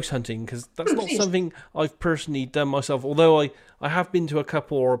your ghost hunting, because that's not something I've personally done myself. Although I have been to a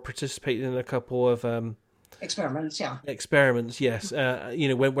couple or participated in a couple of experiments. Yeah. Experiments, yes.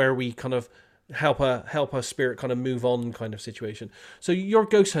 Where we kind of help a spirit kind of move on, kind of situation. So your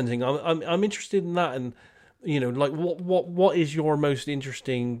ghost hunting, I'm interested in that, and like what is your most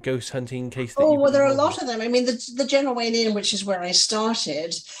interesting ghost hunting case? Well, there are a lot of them. I mean, the General Wayne Inn, which is where I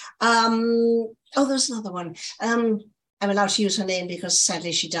started. There's another one. I'm allowed to use her name because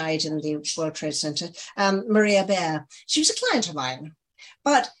sadly she died in the World Trade Center. Maria Bear. She was a client of mine,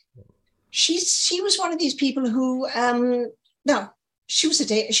 but she was one of these people who she was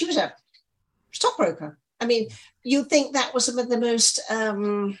a stockbroker. I mean, you'd think that was about the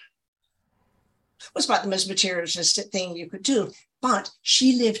most materialistic thing you could do. But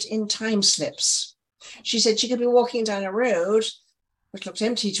she lived in time slips. She said she could be walking down a road which looked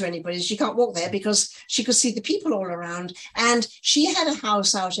empty to anybody. She can't walk there because she could see the people all around. And she had a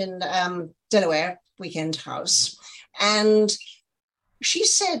house out in Delaware, weekend house. And she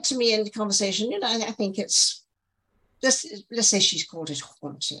said to me in the conversation, I think it's, let's say she's called it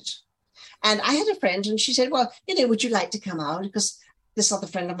haunted. And I had a friend and she said, well, would you like to come out? Because this other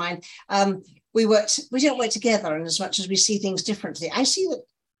friend of mine, we don't work together, and as much as we see things differently, I see that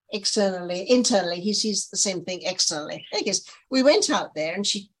internally, he sees the same thing externally. I guess we went out there and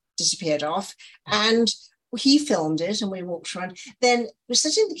she disappeared off, and he filmed it and we walked around. Then we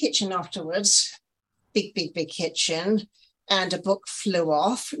sat in the kitchen afterwards, big kitchen, and a book flew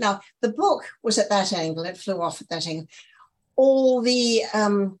off. Now, the book was at that angle, it flew off at that angle. All the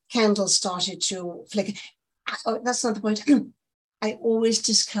candles started to flicker. Oh, that's not the point. I always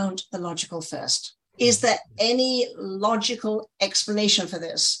discount the logical first. Is there any logical explanation for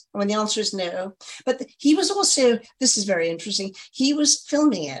this? When the answer is no. But he was also, this is very interesting, he was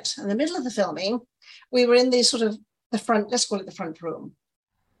filming it. In the middle of the filming, we were in the sort of the front, let's call it the front room.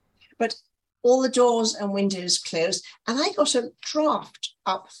 But all the doors and windows closed, and I got a draft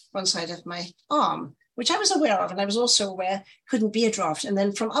up one side of my arm, which I was aware of, and I was also aware couldn't be a draft. And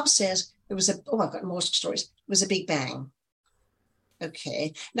then from upstairs, there was I've got more stories. It was a big bang.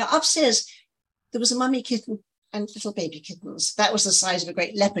 Okay. Now upstairs, there was a mummy kitten and little baby kittens. That was the size of a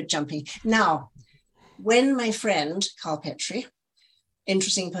great leopard jumping. Now, when my friend, Carl Petrie,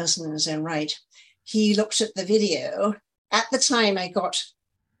 interesting person in his own right, he looked at the video, at the time I got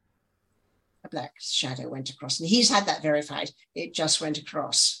a black shadow went across, and he's had that verified. It just went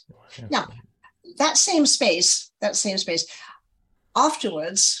across. Yeah. Now, that same space,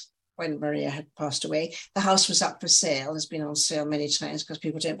 afterwards, when Maria had passed away, the house was up for sale. It's been on sale many times because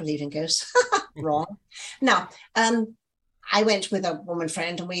people don't believe in ghosts. Wrong. Now, I went with a woman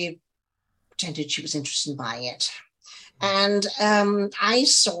friend and we pretended she was interested in buying it. And I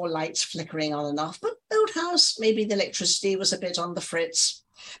saw lights flickering on and off, but old house, maybe the electricity was a bit on the fritz.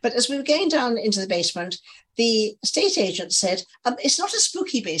 But as we were going down into the basement, the estate agent said, it's not a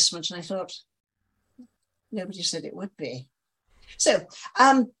spooky basement. And I thought, nobody said it would be. So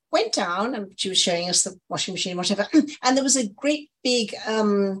went down and she was showing us the washing machine, whatever. And there was a great big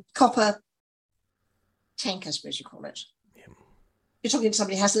copper tank, I suppose you call it. Yeah. You're talking to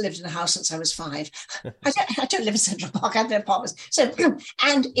somebody who hasn't lived in a house since I was 5. I don't live in Central Park, I have no apartments. So,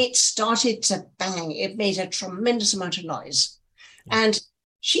 and it started to bang. It made a tremendous amount of noise. Yeah. And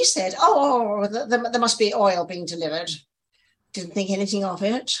she said, there must be oil being delivered. Didn't think anything of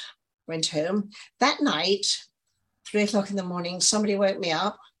it. Went home. That night, 3:00 in the morning, somebody woke me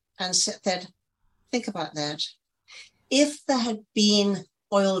up and said, think about that. If there had been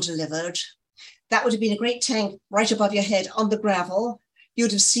oil delivered, that would have been a great tank right above your head on the gravel.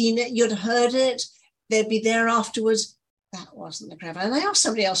 You'd have seen it, you'd have heard it, they'd be there afterwards. That wasn't the gravel. And I asked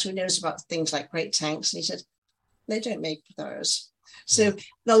somebody else who knows about things like great tanks, and he said, they don't make those. So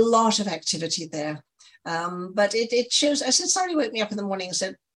a lot of activity there. But it shows, I said, somebody woke me up in the morning and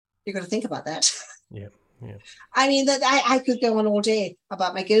said, you've got to think about that. Yeah. Yeah. I mean, that I could go on all day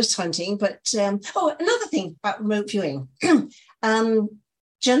about my ghost hunting, but another thing about remote viewing.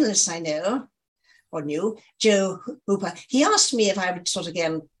 journalists I know or knew, Joe Hooper, he asked me if I would sort of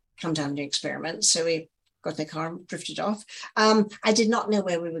again come down and do experiments. So we got in the car and drifted off. I did not know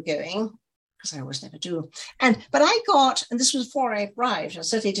where we were going, because I always never do. But I got, and this was before I arrived, I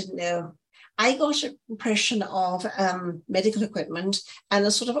certainly didn't know, I got an impression of medical equipment and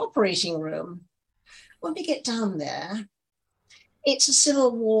a sort of operating room. When we get down there, it's a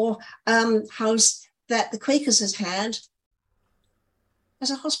Civil War house that the Quakers had as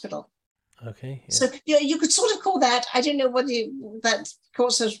a hospital. Okay. Yeah. So you could sort of call that, I don't know whether that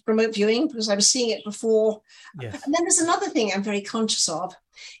calls as remote viewing, because I was seeing it before. Yes. And then there's another thing I'm very conscious of.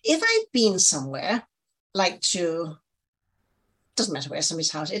 If I've been somewhere, doesn't matter where,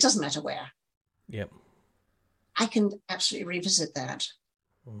 somebody's house, it doesn't matter where. Yep. I can absolutely revisit that.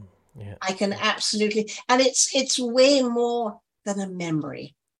 Yeah. I can absolutely, and it's way more than a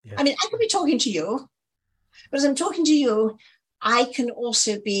memory. Yes. I mean, I could be talking to you, but as I'm talking to you, I can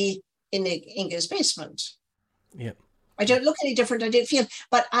also be in Inga's basement. Yep. I don't look any different, I don't feel,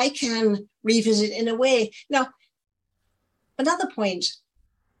 but I can revisit in a way. Now, another point,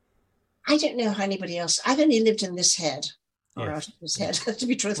 I don't know how anybody else, I've only lived in this head, or out of this head, to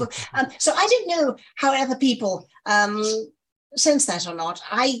be truthful. So I don't know how other people sense that or not.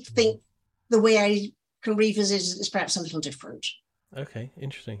 I think the way I can revisit it is perhaps a little different. Okay,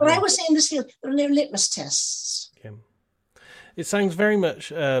 interesting. But I would say in this field, there are no litmus tests. Yeah. It sounds very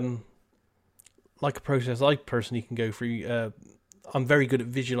much like a process I personally can go through. I'm very good at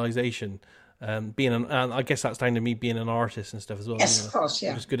visualization. I guess that's down to me being an artist and stuff as well. Yes, of course, yeah.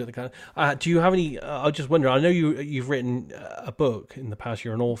 I was good at the kind of. Do you have any? I just wonder. I know you've written a book in the past.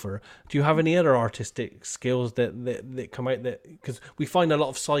 You're an author. Do you have any other artistic skills that come out that? Because we find a lot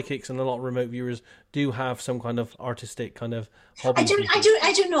of psychics and a lot of remote viewers do have some kind of artistic kind of hobby.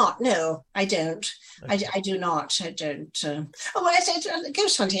 I do not. No, I don't. Okay. I do not. I don't.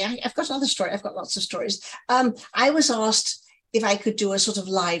 Ghost hunting. I've got another story. I've got lots of stories. I was asked if I could do a sort of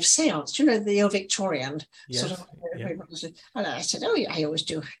live seance, the old Victorian sort of. Yeah. And I said, oh, yeah, I always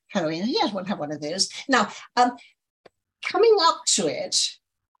do Halloween. Yeah, I want to have one of those. Now, coming up to it,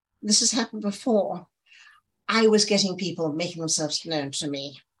 this has happened before, I was getting people making themselves known to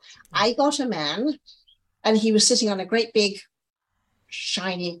me. I got a man, and he was sitting on a great big,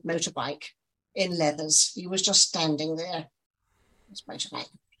 shiny motorbike in leathers. He was just standing there. His motorbike.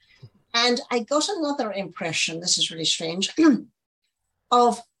 And I got another impression, this is really strange,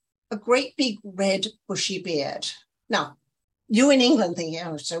 of a great big red bushy beard. Now, you in England thinking,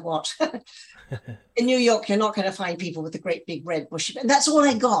 oh, so what? In New York, you're not going to find people with a great big red bushy beard. That's all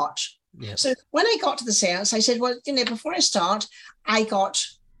I got. Yeah. So when I got to the seance, I said, well, before I start, I got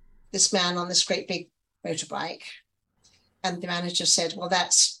this man on this great big motorbike. And the manager said, well,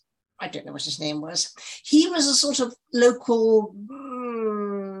 I don't know what his name was. He was a sort of local...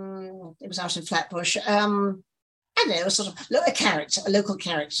 It was out in Flatbush. I don't know, sort of a local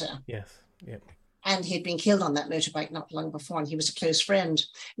character. Yes, yep. And he had been killed on that motorbike not long before, and he was a close friend.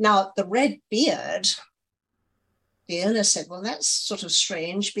 Now, the red beard, the owner said, well, that's sort of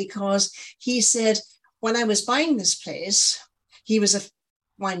strange, because he said, when I was buying this place, he was a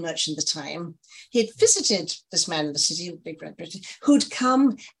wine merchant at the time. He had visited this man in the city, Big Red Britain, who'd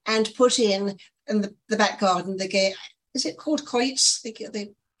come and put in the back garden the game. Is it called quoits, the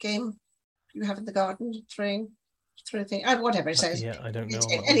game you have in the garden, throw thing, whatever it says. Yeah, I don't know.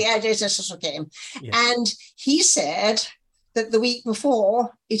 It's a sort of game. Yeah. And he said that the week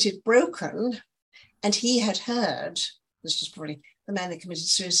before it had broken, and he had heard, this was probably the man that committed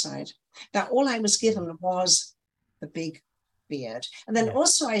suicide. Now, all I was given was the big beard. And then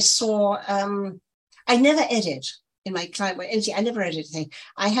also I saw, I never edit in my client, I never edit anything.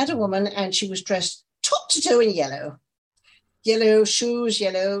 I had a woman, and she was dressed top to toe in yellow shoes,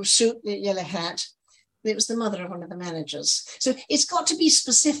 yellow suit, yellow hat. It was the mother of one of the managers. So it's got to be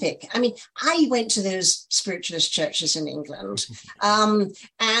specific. I mean, I went to those spiritualist churches in England, and,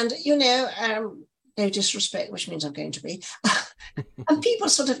 no disrespect, which means I'm going to be. And people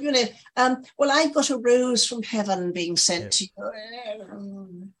sort of, well, I got a rose from heaven being sent to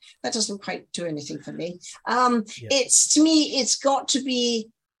you. That doesn't quite do anything for me. To me, it's got to be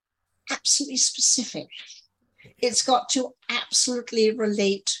absolutely specific. It's got to absolutely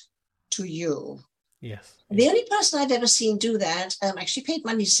relate to you. Yes. The only person I've ever seen do that, actually paid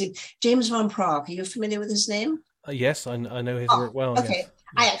money to see, James Van Praagh. Are you familiar with his name? Yes, I know his work well. Okay. Yes.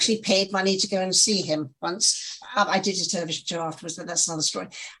 I actually paid money to go and see him once. I did a television show afterwards, but that's another story.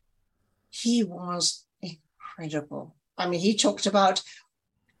 He was incredible. I mean, he talked about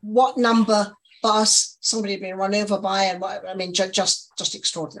what number bus somebody had been run over by, and just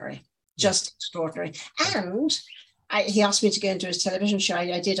extraordinary. Just extraordinary. And he asked me to go into his television show.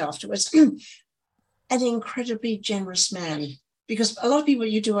 I did afterwards. An incredibly generous man. Because a lot of people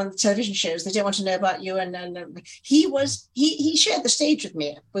you do on television shows, they don't want to know about you. And he shared the stage with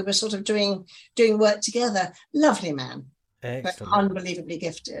me. We were sort of doing work together. Lovely man. Excellent. But unbelievably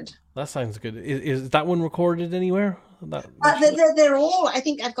gifted. That sounds good. Is that one recorded anywhere? They're all. I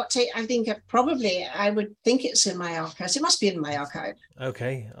think I've got to. I think probably. I would think it's in my archives. It must be in my archive.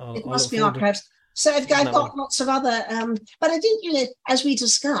 Okay. It must be archives. So I've got lots of other. But I think as we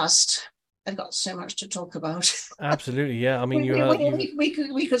discussed, I've got so much to talk about. Absolutely, yeah. I mean,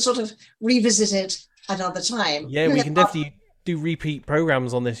 we could sort of revisit it another time. Yeah, we can definitely do repeat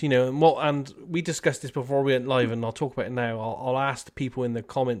programs on this, and we discussed this before we went live, and I'll talk about it now. I'll ask the people in the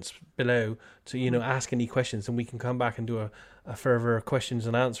comments below to ask any questions, and we can come back and do a further questions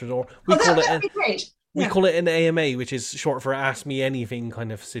and answers, or that'd be great. We call it an AMA, which is short for Ask Me Anything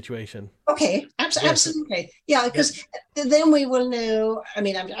kind of situation. Okay, absolutely. Yeah, because then we will know. I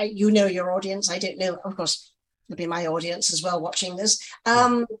mean, you know your audience. I don't know. Of course, it'll be my audience as well watching this.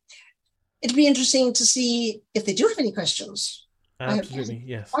 It'd be interesting to see if they do have any questions. Absolutely,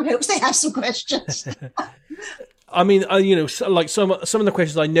 yes. I hope they have some questions. I mean, like some of the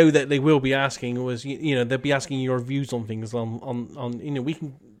questions I know that they will be asking was, they'll be asking your views on things on we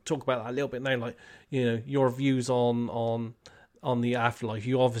can talk about that a little bit now, like, your views on the afterlife.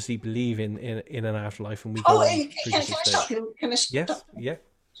 You obviously believe in an afterlife, and we. Can I stop you? Can I stop? Yes, yeah.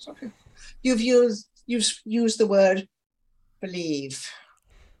 Stop you. You've used the word believe.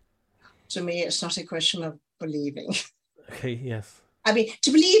 To me, it's not a question of believing. Okay. Yes. I mean,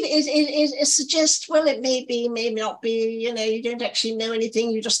 to believe is suggest, well, it may be, may not be, you don't actually know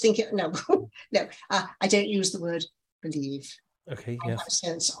anything. You just think it. No, no, I don't use the word believe. Okay, I yes. have a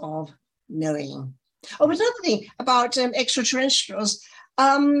sense of knowing. Oh, but another thing about extraterrestrials,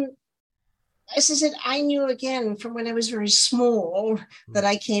 as I said, I knew again from when I was very small that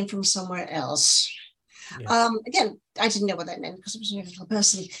I came from somewhere else. Yeah. Again, I didn't know what that meant because I was a little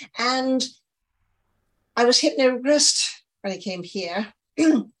person. And I was hypnoregressed when I came here.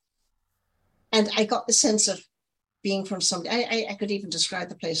 And I got the sense of being from somebody. I could even describe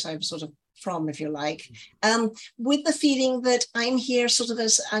the place I was sort of from, if you like, with the feeling that I'm here sort of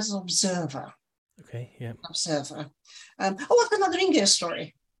as an observer. Okay, yeah. Observer. I've got another Ingo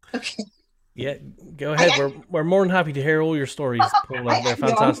story. Okay. Yeah, go ahead. We're more than happy to hear all your stories, Paula. They're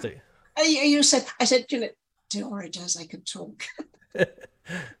fantastic. I said, don't worry, Jazz, I can talk.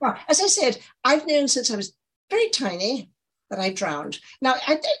 Well, as I said, I've known since I was very tiny that I drowned. Now,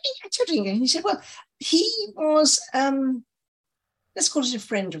 I told Ingo, and he said, well, he was, let's call it a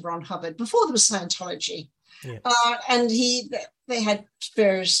friend of Ron Hubbard, before there was Scientology. Yeah. And they had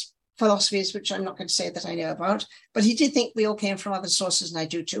various philosophies, which I'm not going to say that I know about, but he did think we all came from other sources, and I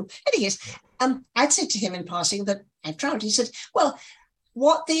do too. Anyways, I'd said to him in passing that I drowned. He said, well,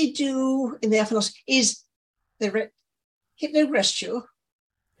 what they do in their philosophy is they hypnoregress you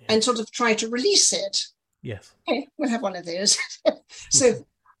and sort of try to release it. Yes. Okay, we'll have one of those. So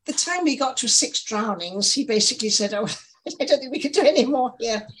the time we got to 6 drownings, he basically said, oh, I don't think we can do any more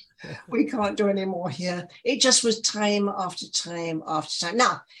here. We can't do any more here. It just was time after time after time.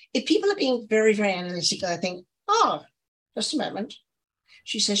 Now, if people are being very, very analytical, I think, oh, just a moment.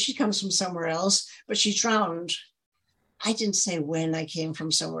 She says she comes from somewhere else, but she drowned. I didn't say when I came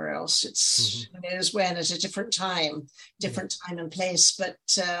from somewhere else. It's when at a different time and place. But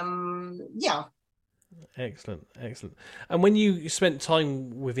yeah. Excellent. And when you spent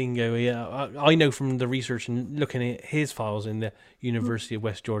time with Ingo, I know from the research and looking at his files in the University of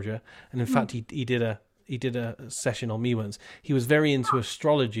West Georgia, and in fact he did a session on me once. He was very into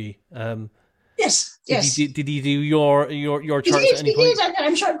astrology. Yes. Did he do your charts at any point? He did.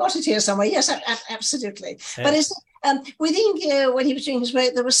 I'm sure I've got it here somewhere. Yes, absolutely. But it's, with Ingo, when he was doing his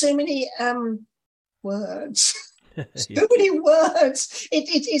work, there were so many words. So many words.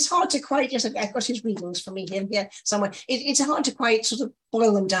 It's hard to quite. Yes, I've got his readings from me here somewhere. It's hard to quite sort of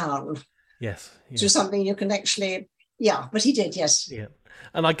boil them down. Yes. To something you can actually. Yeah, but he did. Yes. Yeah,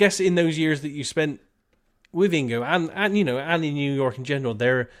 and I guess in those years that you spent with Ingo and in New York in general,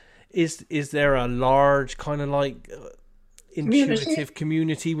 is there a large kind of like intuitive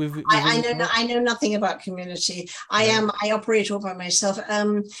community with I know nothing about community. I operate all by myself.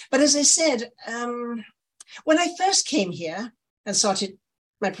 But as I said, when I first came here and started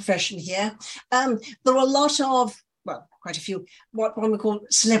my profession here, there were a lot of, well, quite a few, what one would call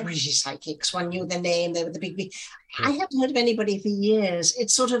celebrity psychics. One knew their name, they were the big. Sure. I haven't heard of anybody for years.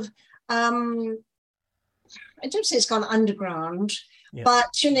 It's sort of, I don't say it's gone underground, but,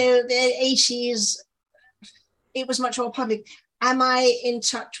 the 80s, it was much more public. am I in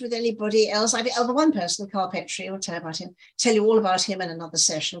touch with anybody else? I mean, the one person, Carl Petrie, I'll tell you all about him in another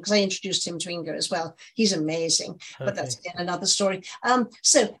session, because I introduced him to Ingo as well. He's amazing, but that's again another story.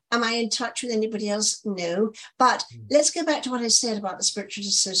 So am I in touch with anybody else? No. But let's go back to what I said about the Spiritual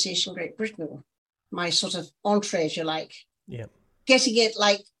Association Great Britain, my sort of entree, if you like. Yeah. Getting it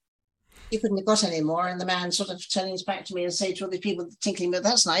like you couldn't have got any more, and the man sort of turning his back to me and saying to all these people tinkling, well,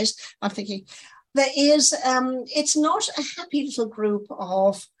 that's nice. I'm thinking, there is, it's not a happy little group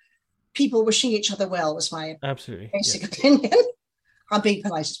of people wishing each other well, was my basic opinion. I'm being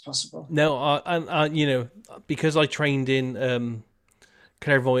polite as possible. No, and because I trained in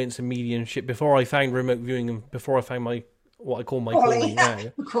clairvoyance and mediumship before I found remote viewing and before I found what I call my calling now.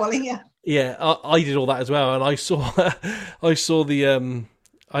 Calling, yeah. Yeah, I did all that as well, and I saw the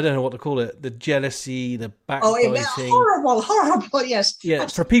I don't know what to call it, the jealousy, the backbiting. Horrible, yes. Yeah,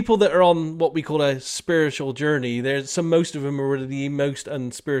 absolutely. For people that are on what we call a spiritual journey, most of them are the most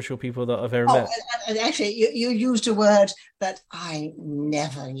unspiritual people that I've ever met. And actually, you used a word that I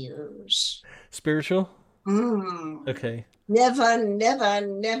never use. Spiritual? Okay. Never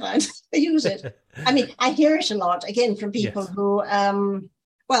use it. I mean, I hear it a lot, again, from people who,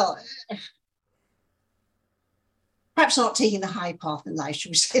 perhaps not taking the high path in life, shall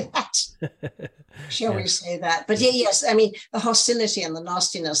we say that? Shall we say that? But yes, I mean, the hostility and the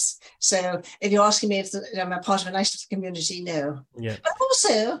nastiness. So if you're asking me if I'm a part of a nice community, no. Yeah. But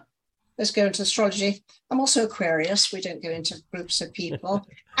also, let's go into astrology. I'm also Aquarius. We don't go into groups of people.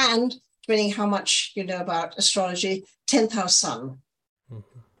 And depending how much you know about astrology, 10th house sun,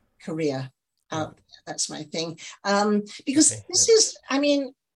 career. That's my thing. Because this is, I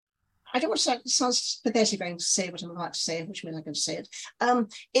mean, I don't want to sound, it sounds pathetic going to say what I'm about to say, which means I'm going to say it.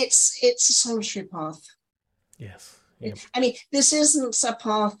 It's a solitary path. Yes. Yep. I mean, this isn't a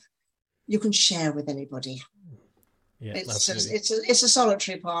path you can share with anybody. Yeah, it's a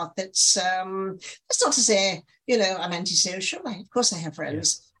solitary path. It's that's not to say, I'm antisocial. Of course I have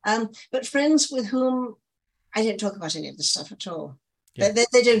friends. Yeah. But friends with whom I don't talk about any of this stuff at all. Yeah.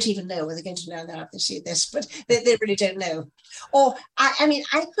 They don't even know whether they're going to know now if they see this, but they really don't know. Or, I mean,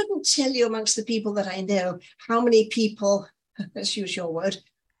 I couldn't tell you amongst the people that I know how many people, let's use your word,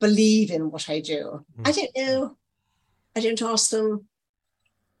 believe in what I do. I don't know. I don't ask them.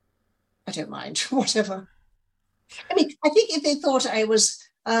 I don't mind, whatever. I mean, I think if they thought I was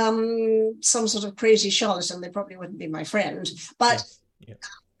some sort of crazy charlatan, they probably wouldn't be my friend. But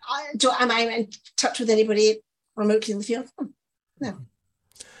am I in touch with anybody remotely in the field? No.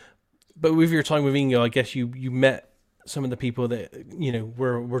 But with your time with Ingo, I guess you met some of the people that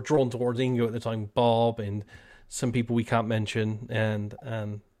were drawn towards Ingo at the time, Bob and some people we can't mention, and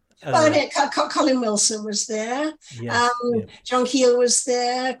Colin Wilson was there. Yes, John Keel was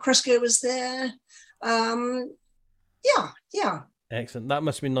there. Crisco was there. Yeah. Excellent. That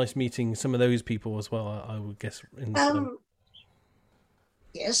must have been nice meeting some of those people as well. I would guess.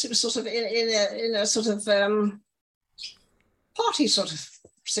 Yes, it was sort of in a sort of. Party sort of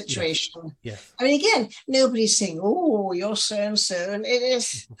situation. Yeah. I mean, again, nobody's saying, "Oh, you're so and so," and it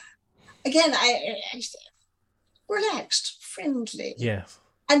is again, I relaxed, friendly. Yeah.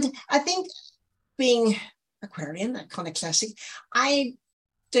 And I think being Aquarian, that kind of classic, I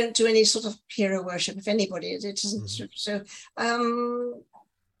don't do any sort of hero worship. If anybody, it isn't so.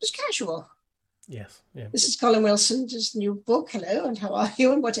 It's casual. Yes. Yeah. This is Colin Wilson's new book. Hello, and how are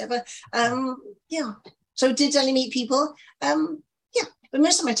you? And whatever. Yeah. So did I meet people? But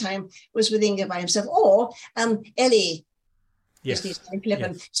most of my time was with Ingo by himself, or Ellie. Yes.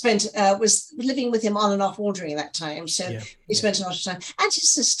 Was living with him on and off all during that time. So he spent a lot of time, and his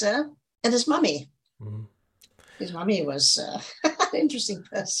sister and his mummy. His mummy was an interesting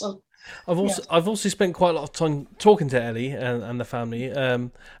person. I've also spent quite a lot of time talking to Ellie and the family,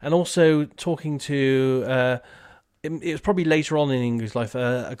 and also talking to. It was probably later on in Ingo's life,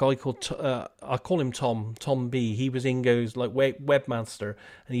 a guy called, I call him Tom B. He was Ingo's webmaster,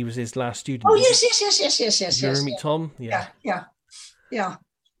 and he was his last student. Oh, yes. Did you ever meet Tom? Yeah.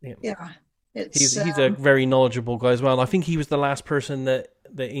 He's a very knowledgeable guy as well. And I think he was the last person that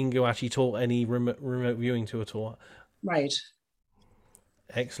Ingo actually taught any remote viewing to at all. Right.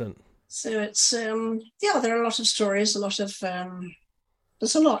 Excellent. So it's, there are a lot of stories,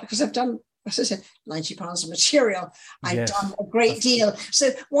 there's a lot, because I've done, as I said, 90 pounds of material. I've done a great deal.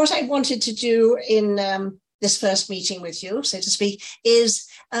 So what I wanted to do in this first meeting with you, so to speak, is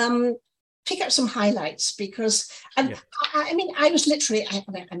pick up some highlights, because I was literally,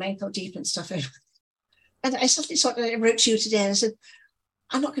 I might go deep and stuff. And I suddenly I wrote to you today and I said,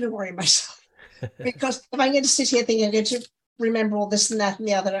 I'm not going to worry myself, because if I'm going to sit here thinking I'm going to remember all this and that and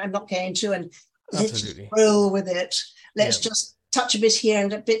the other, I'm not going to, and let's roll with it. Let's just touch a bit here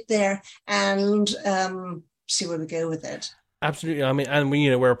and a bit there and see where we go with it. Absolutely. I mean, and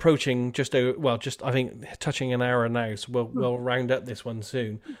we're approaching I think touching an hour now, so we'll round up this one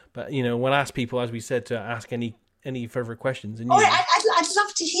soon. But we'll ask people, as we said, to ask any further questions. And I'd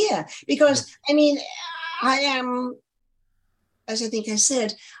love to hear, because I mean, I am, as I think I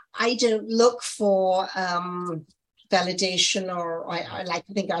said, I don't look for validation, or I like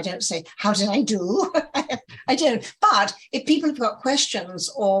to think I don't say, how did I do? I don't. But if people have got questions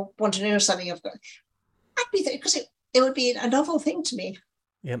or want to know something, I'd be there, because it would be a novel thing to me.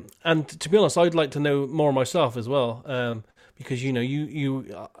 Yeah, and to be honest, I'd like to know more myself as well, because you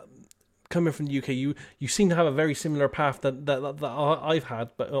coming from the UK, you seem to have a very similar path that I've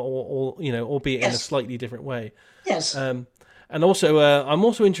had, but albeit in a slightly different way. Yes. And also, I'm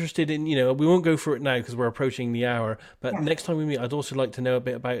also interested in, we won't go through it now because we're approaching the hour, but next time we meet, I'd also like to know a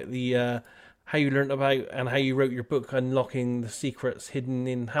bit about the how you learned about and how you wrote your book, Unlocking the Secrets Hidden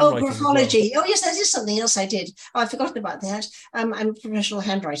in Handwriting. Graphology. Well. Oh, yes, that is something else I did. Oh, I've forgotten about that. I'm a professional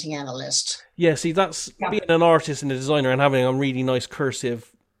handwriting analyst. Yeah, see, that's being an artist and a designer and having a really nice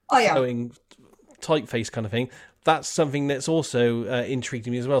cursive flowing typeface kind of thing. That's something that's also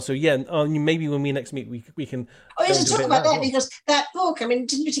intriguing me as well. So maybe when we next meet, we can. Oh, yes, to talk about that, because that book, I mean, it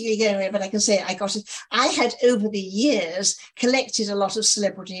didn't particularly go anywhere, but I can say I got it. I had, over the years, collected a lot of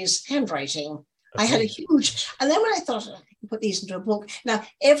celebrities' handwriting. Okay. I had a huge, and then when I thought, I can put these into a book. Now,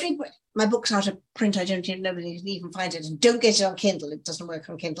 my book's out of print. I don't even, nobody can even find it. And don't get it on Kindle. It doesn't work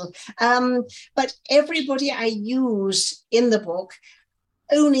on Kindle. But everybody I used in the book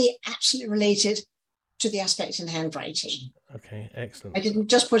only absolutely related to the aspect in handwriting. Okay, excellent. I didn't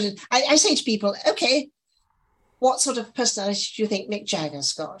just put it. I say to people, okay, what sort of personality do you think Mick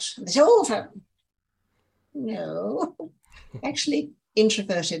Jagger's got? And they say, no, actually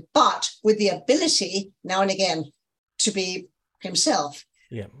introverted, but with the ability now and again to be himself.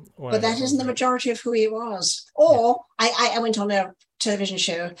 Yeah. Well, but that isn't the majority of who he was. Or I went on a television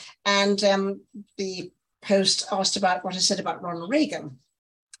show, and the host asked about what I said about Ronald Reagan.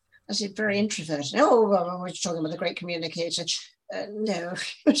 I said, very introverted. Oh, well, we're talking about the great communicator. No,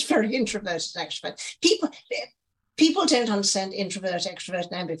 he was very introverted, actually. But people don't understand introvert, extrovert,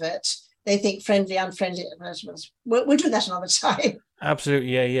 and ambivert. They think friendly, unfriendly. We'll do that another time.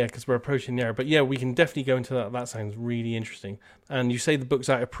 Absolutely, yeah, because we're approaching the hour. But yeah, we can definitely go into that. That sounds really interesting. And you say the book's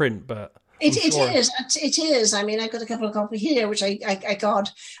out of print, but... It is. I mean, I got a couple of copies here, which I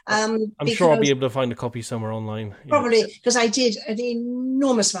got. I'm sure I'll be able to find a copy somewhere online. Probably, because I did an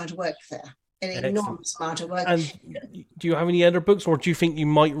enormous amount of work there. Enormous amount of work. And do you have any other books, or do you think you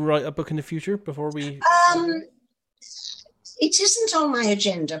might write a book in the future before we... It isn't on my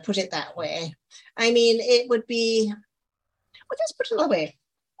agenda, put it that way. I mean, it would be... Well, let's put it another way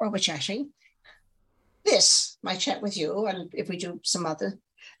while we're chatting. My chat with you, and if we do some other...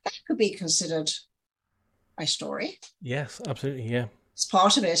 That could be considered my story. Yes, absolutely, yeah. It's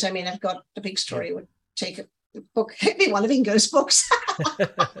part of it. I mean, I've got the big story. It would take a book, it'd be one of Ingo's books.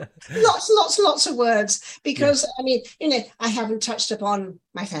 lots of words. Because, I mean, I haven't touched upon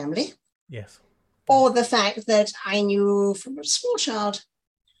my family. Yes. Or the fact that I knew from a small child,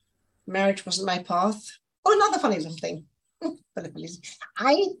 marriage wasn't my path. Oh, another funny little thing.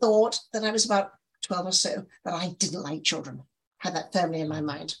 I thought that I was about 12 or so, that I didn't like children. Had that firmly in my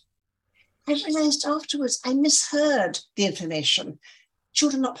mind. I realized afterwards I misheard the information.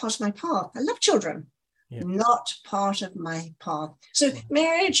 Children not part of my path. I love children, not part of my path. So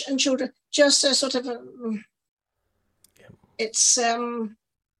marriage and children, just a sort of it's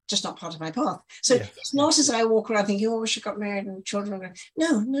just not part of my path. So it's not as I walk around thinking, oh, I should got married and children.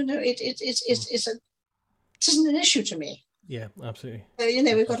 No. It isn't an issue to me. Yeah, absolutely. So,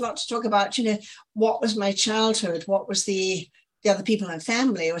 we've got a lot to talk about. What was my childhood? What was the other people in my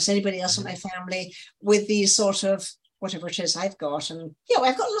family, or was anybody else in my family with these sort of whatever it is I've got? And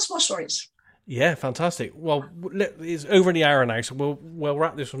I've got lots more stories. Yeah, fantastic. Well, it's over the hour now, so we'll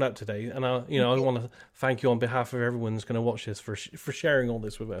wrap this one up today. And I want to thank you on behalf of everyone that's going to watch this for sharing all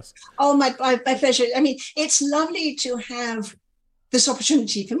this with us. Oh, my pleasure. I mean, it's lovely to have this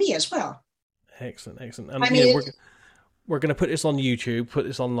opportunity for me as well. Excellent. And we're going to put this on YouTube, put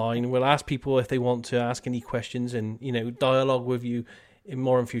this online. We'll ask people if they want to ask any questions and, dialogue with you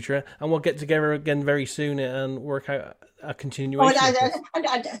in future. And we'll get together again very soon and work out a continuation.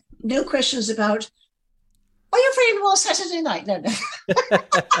 No questions about, are you free tomorrow Saturday night? No.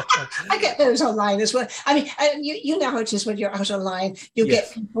 I get those online as well. I mean, you know how it is when you're out online. You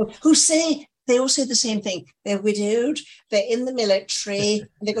get people who they all say the same thing. They're widowed, they're in the military,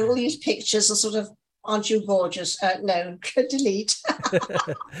 and they've got all these pictures of sort of aren't you gorgeous? No, delete.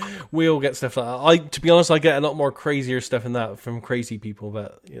 We all get stuff like that. To be honest, I get a lot more crazier stuff than that from crazy people,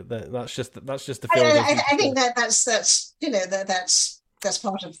 but that's just the field. I think that's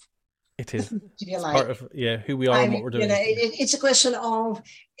part of it is. It's part of who we are and what we're doing. It's a question of,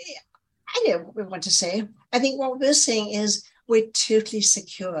 I know what we want to say. I think what we're saying is we're totally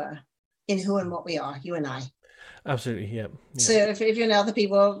secure in who and what we are, you and I. Absolutely, yeah. So if you know other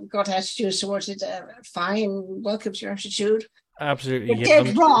people got attitudes towards it, fine, welcome to your attitude. Absolutely, You're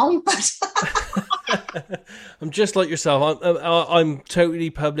dead wrong, but I'm just like yourself. I'm totally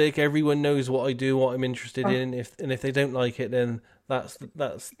public. Everyone knows what I do, what I'm interested in. If they don't like it, then that's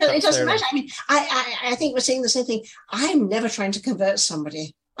it doesn't matter. I mean, I think we're saying the same thing. I'm never trying to convert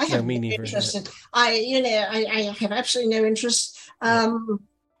somebody. I have no interest in. I have absolutely no interest.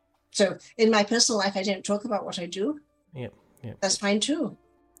 So in my personal life, I don't talk about what I do. Yeah. That's fine too.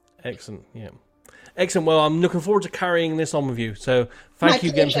 Excellent. Yeah. Excellent. Well, I'm looking forward to carrying this on with you. So thank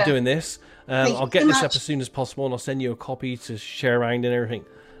you again for doing this. I'll get this up as soon as possible, and I'll send you a copy to share around and everything.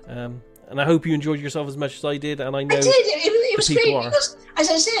 And I hope you enjoyed yourself as much as I did. And I know I did. It was great because, as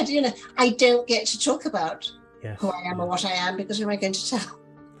I said, I don't get to talk about who I am or what I am, because who am I going to tell?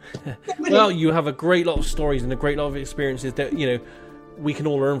 Well, you have a great lot of stories and a great lot of experiences that we can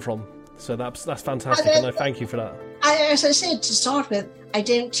all learn from. So that's fantastic, and I thank you for that. As I said to start with, I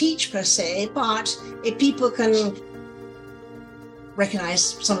don't teach per se, but if people can recognise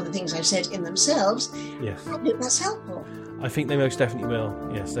some of the things I've said in themselves, I think that's helpful. I think they most definitely will.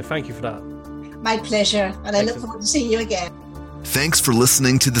 Yes, so thank you for that. My pleasure, and I look forward to seeing you again. Thanks for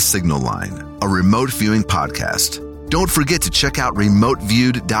listening to The Signal Line, a remote viewing podcast. Don't forget to check out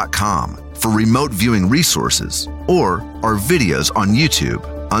remoteviewed.com for remote viewing resources or our videos on YouTube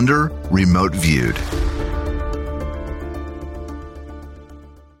under Remote Viewed.